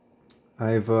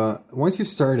I've once you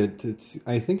start it,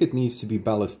 I think it needs to be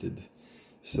ballasted.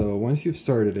 So once you've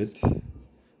started it,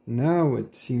 now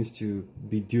it seems to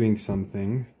be doing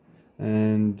something.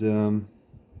 And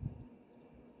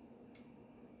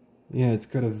yeah, it's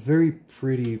got a very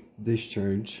pretty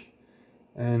discharge,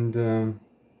 and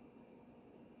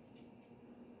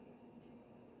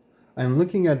I'm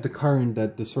looking at the current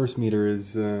that the source meter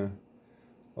is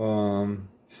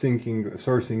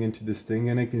sourcing into this thing,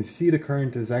 and I can see the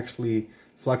current is actually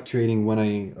fluctuating when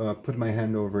I put my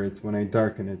hand over it, when I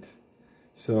darken it.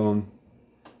 So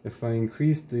if I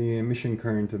increase the emission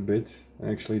current a bit,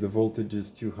 actually the voltage is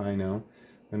too high now,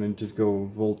 and then just go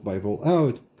volt by volt. Oh,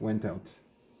 it went out.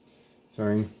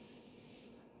 Sorry.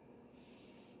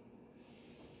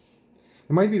 It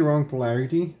might be the wrong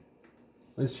polarity.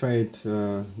 Let's try it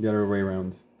the other way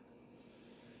around.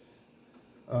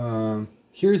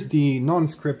 Here's the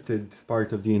non-scripted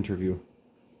part of the interview.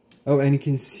 Oh, and you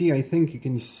can see, I think you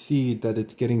can see that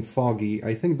it's getting foggy.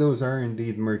 I think those are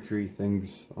indeed mercury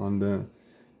things on the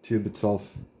tube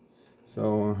itself.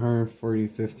 So 140,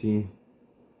 50,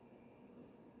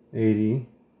 80.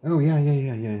 Oh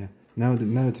yeah. Now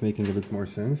it's making a bit more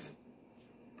sense.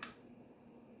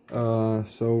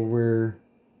 So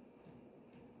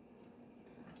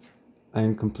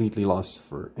I'm completely lost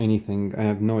for anything. I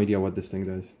have no idea what this thing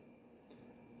does.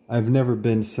 I've never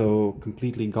been so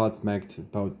completely gobsmacked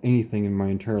about anything in my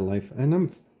entire life,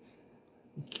 and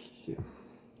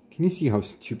can you see how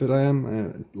stupid I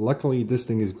am? Luckily this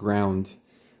thing is ground,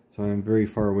 so I'm very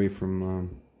far away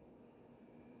from...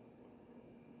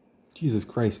 Jesus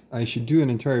Christ, I should do an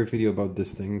entire video about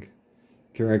this thing,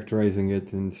 characterizing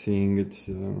it and seeing its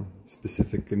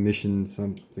specific emission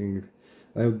something.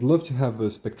 I would love to have a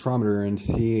spectrometer and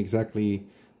see exactly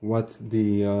what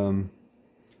the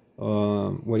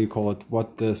what do you call it,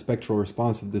 what the spectral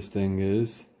response of this thing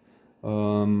is.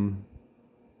 I'm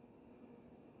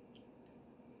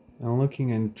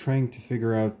looking and trying to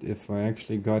figure out if I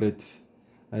actually got it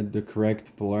at the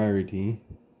correct polarity.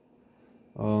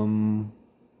 I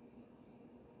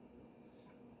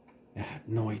have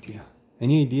no idea.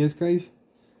 Any ideas, guys?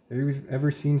 Have you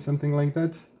ever seen something like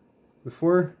that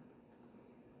before?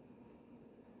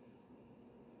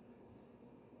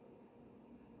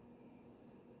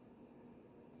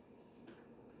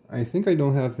 I think I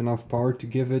don't have enough power to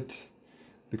give it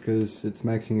because it's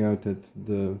maxing out at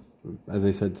the, as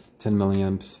I said, 10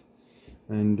 milliamps.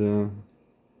 And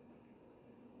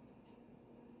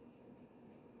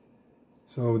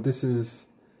so this is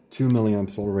 2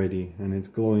 milliamps already, and it's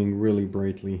glowing really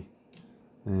brightly.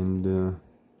 And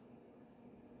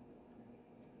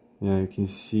yeah, you can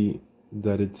see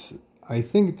that it's, I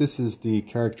think this is the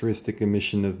characteristic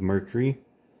emission of mercury.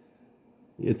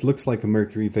 It looks like a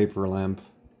mercury vapor lamp.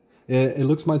 It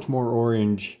looks much more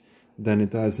orange than it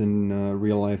does in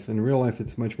real life. In real life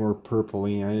it's much more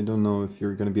purpley. I don't know if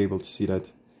you're going to be able to see that.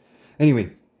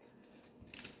 Anyway,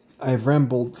 I've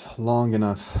rambled long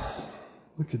enough.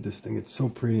 Look at this thing, it's so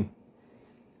pretty.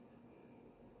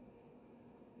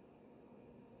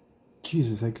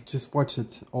 Jesus, I could just watch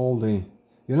it all day.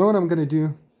 You know what I'm going to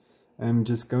do? I'm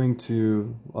just going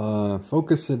to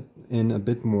focus it in a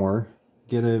bit more,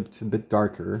 get it a bit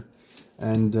darker,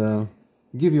 and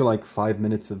give you like 5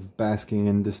 minutes of basking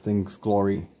in this thing's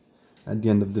glory at the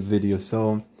end of the video.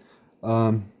 So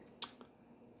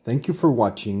thank you for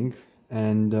watching,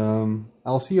 and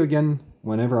I'll see you again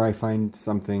whenever I find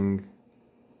something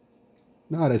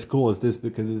not as cool as this,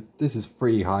 because this is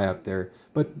pretty high up there,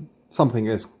 but something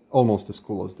as almost as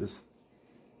cool as this.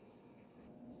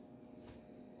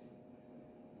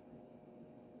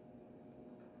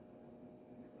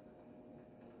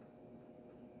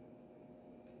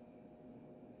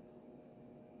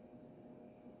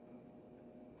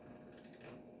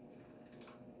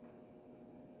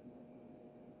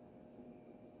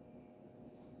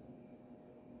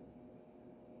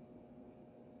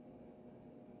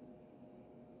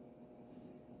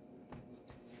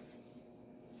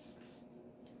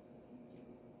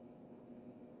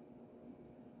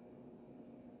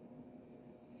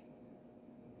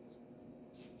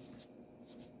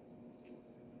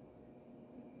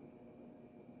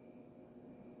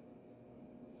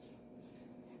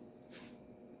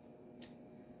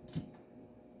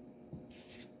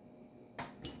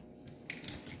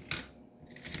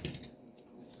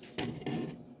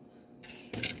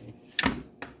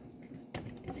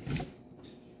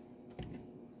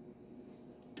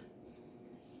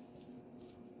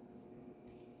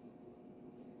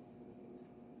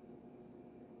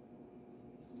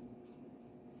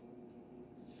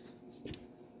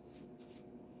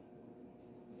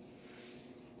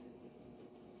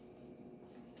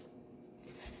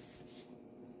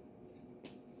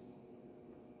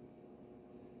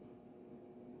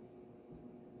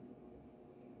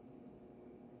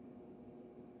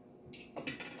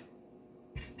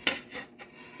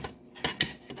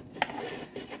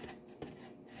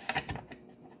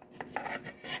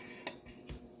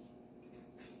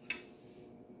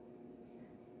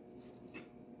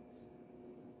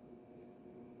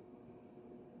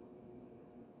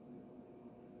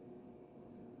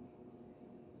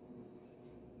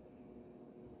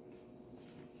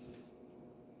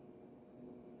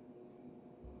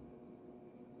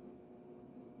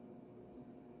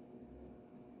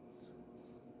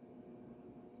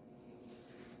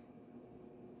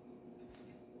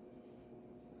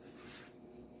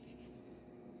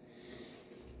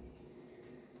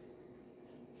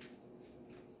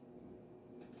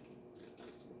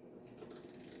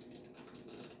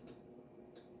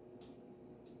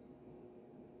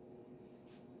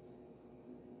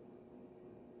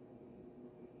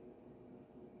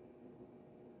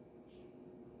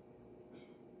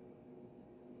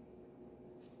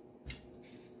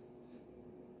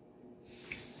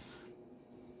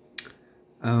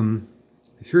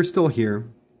 If you're still here,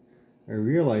 I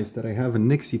realized that I have a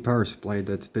Nixie power supply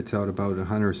that spits out about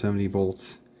 170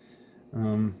 volts.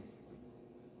 I'm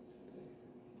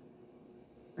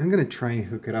gonna try and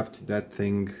hook it up to that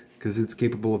thing, because it's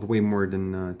capable of way more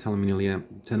than 10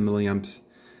 milliamps,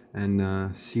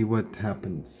 and see what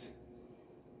happens.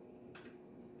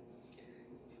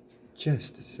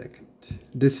 Just a second.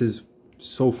 This is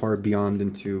so far beyond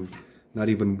into not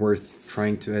even worth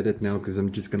trying to edit now, because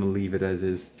I'm just gonna leave it as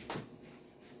is.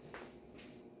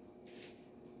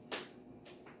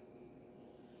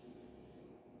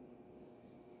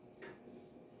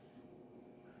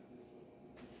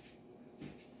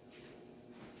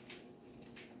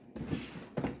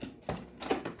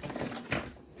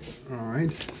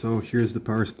 Alright, so here's the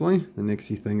power supply, the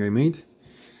Nixie thing I made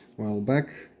a while back.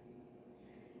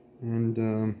 And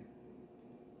I'm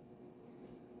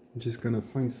just gonna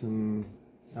find some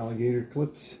alligator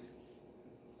clips,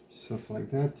 stuff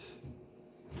like that.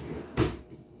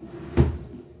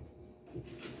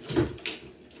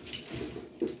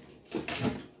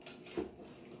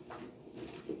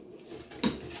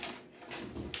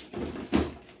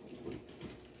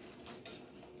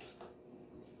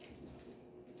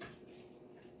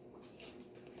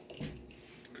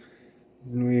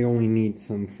 And we only need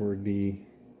some for the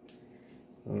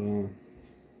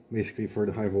basically for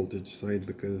the high voltage side,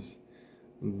 because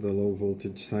the low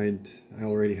voltage side I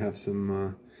already have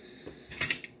some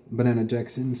banana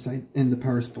jacks inside in the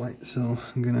power supply, so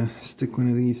I'm gonna stick one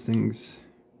of these things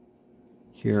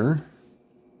here.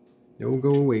 No,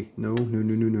 go away. No.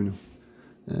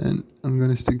 And I'm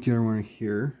gonna stick the other one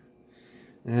here.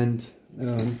 And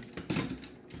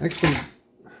actually,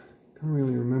 I can't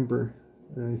really remember.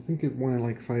 I think it wanted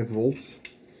like 5 volts.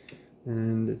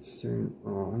 And it's turned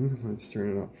on. Let's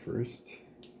turn it up first.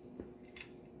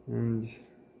 And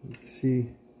let's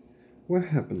see what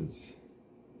happens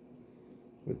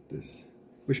with this.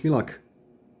 Wish me luck.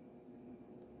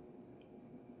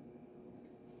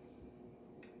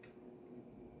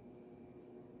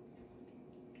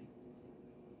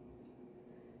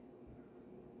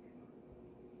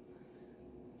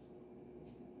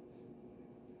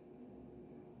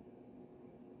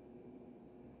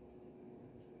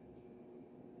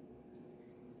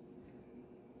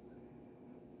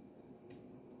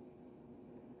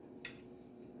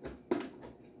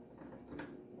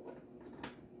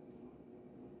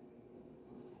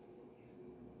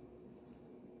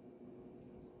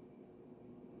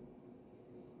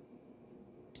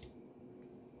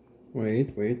 Wait.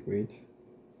 You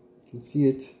can see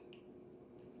it.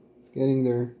 It's getting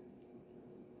there.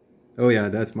 Oh yeah,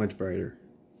 that's much brighter.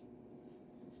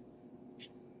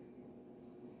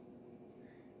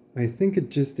 I think it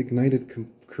just ignited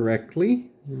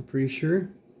correctly, I'm pretty sure.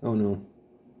 Oh no.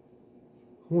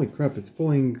 Holy crap, it's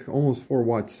pulling almost 4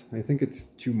 watts. I think it's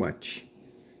too much.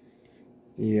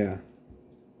 Yeah.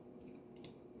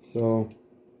 So,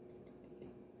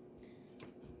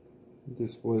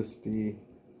 this was the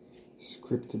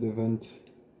scripted event.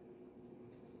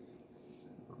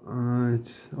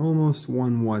 It's almost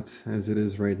 1 watt as it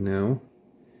is right now,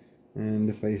 and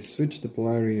if I switch the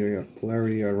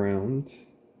polarity around,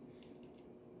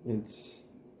 it's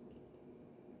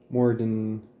more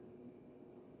than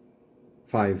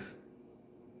 5,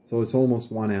 so it's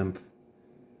almost 1 amp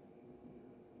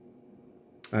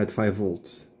at 5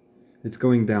 volts. It's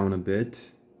going down a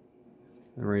bit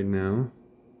right now.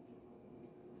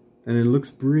 And it looks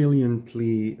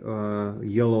brilliantly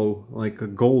yellow, like a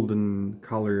golden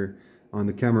color on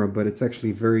the camera, but it's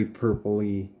actually very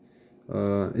purpley.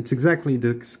 It's exactly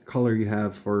the color you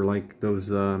have for like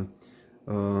those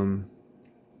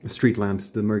street lamps,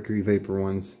 the mercury vapor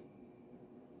ones.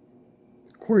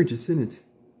 It's gorgeous, isn't it?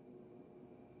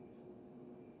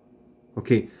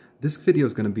 Okay, this video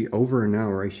is going to be over an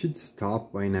hour. I should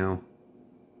stop by now,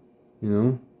 you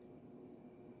know?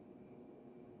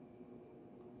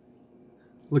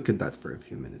 Look at that for a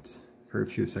few minutes, for a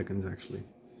few seconds actually.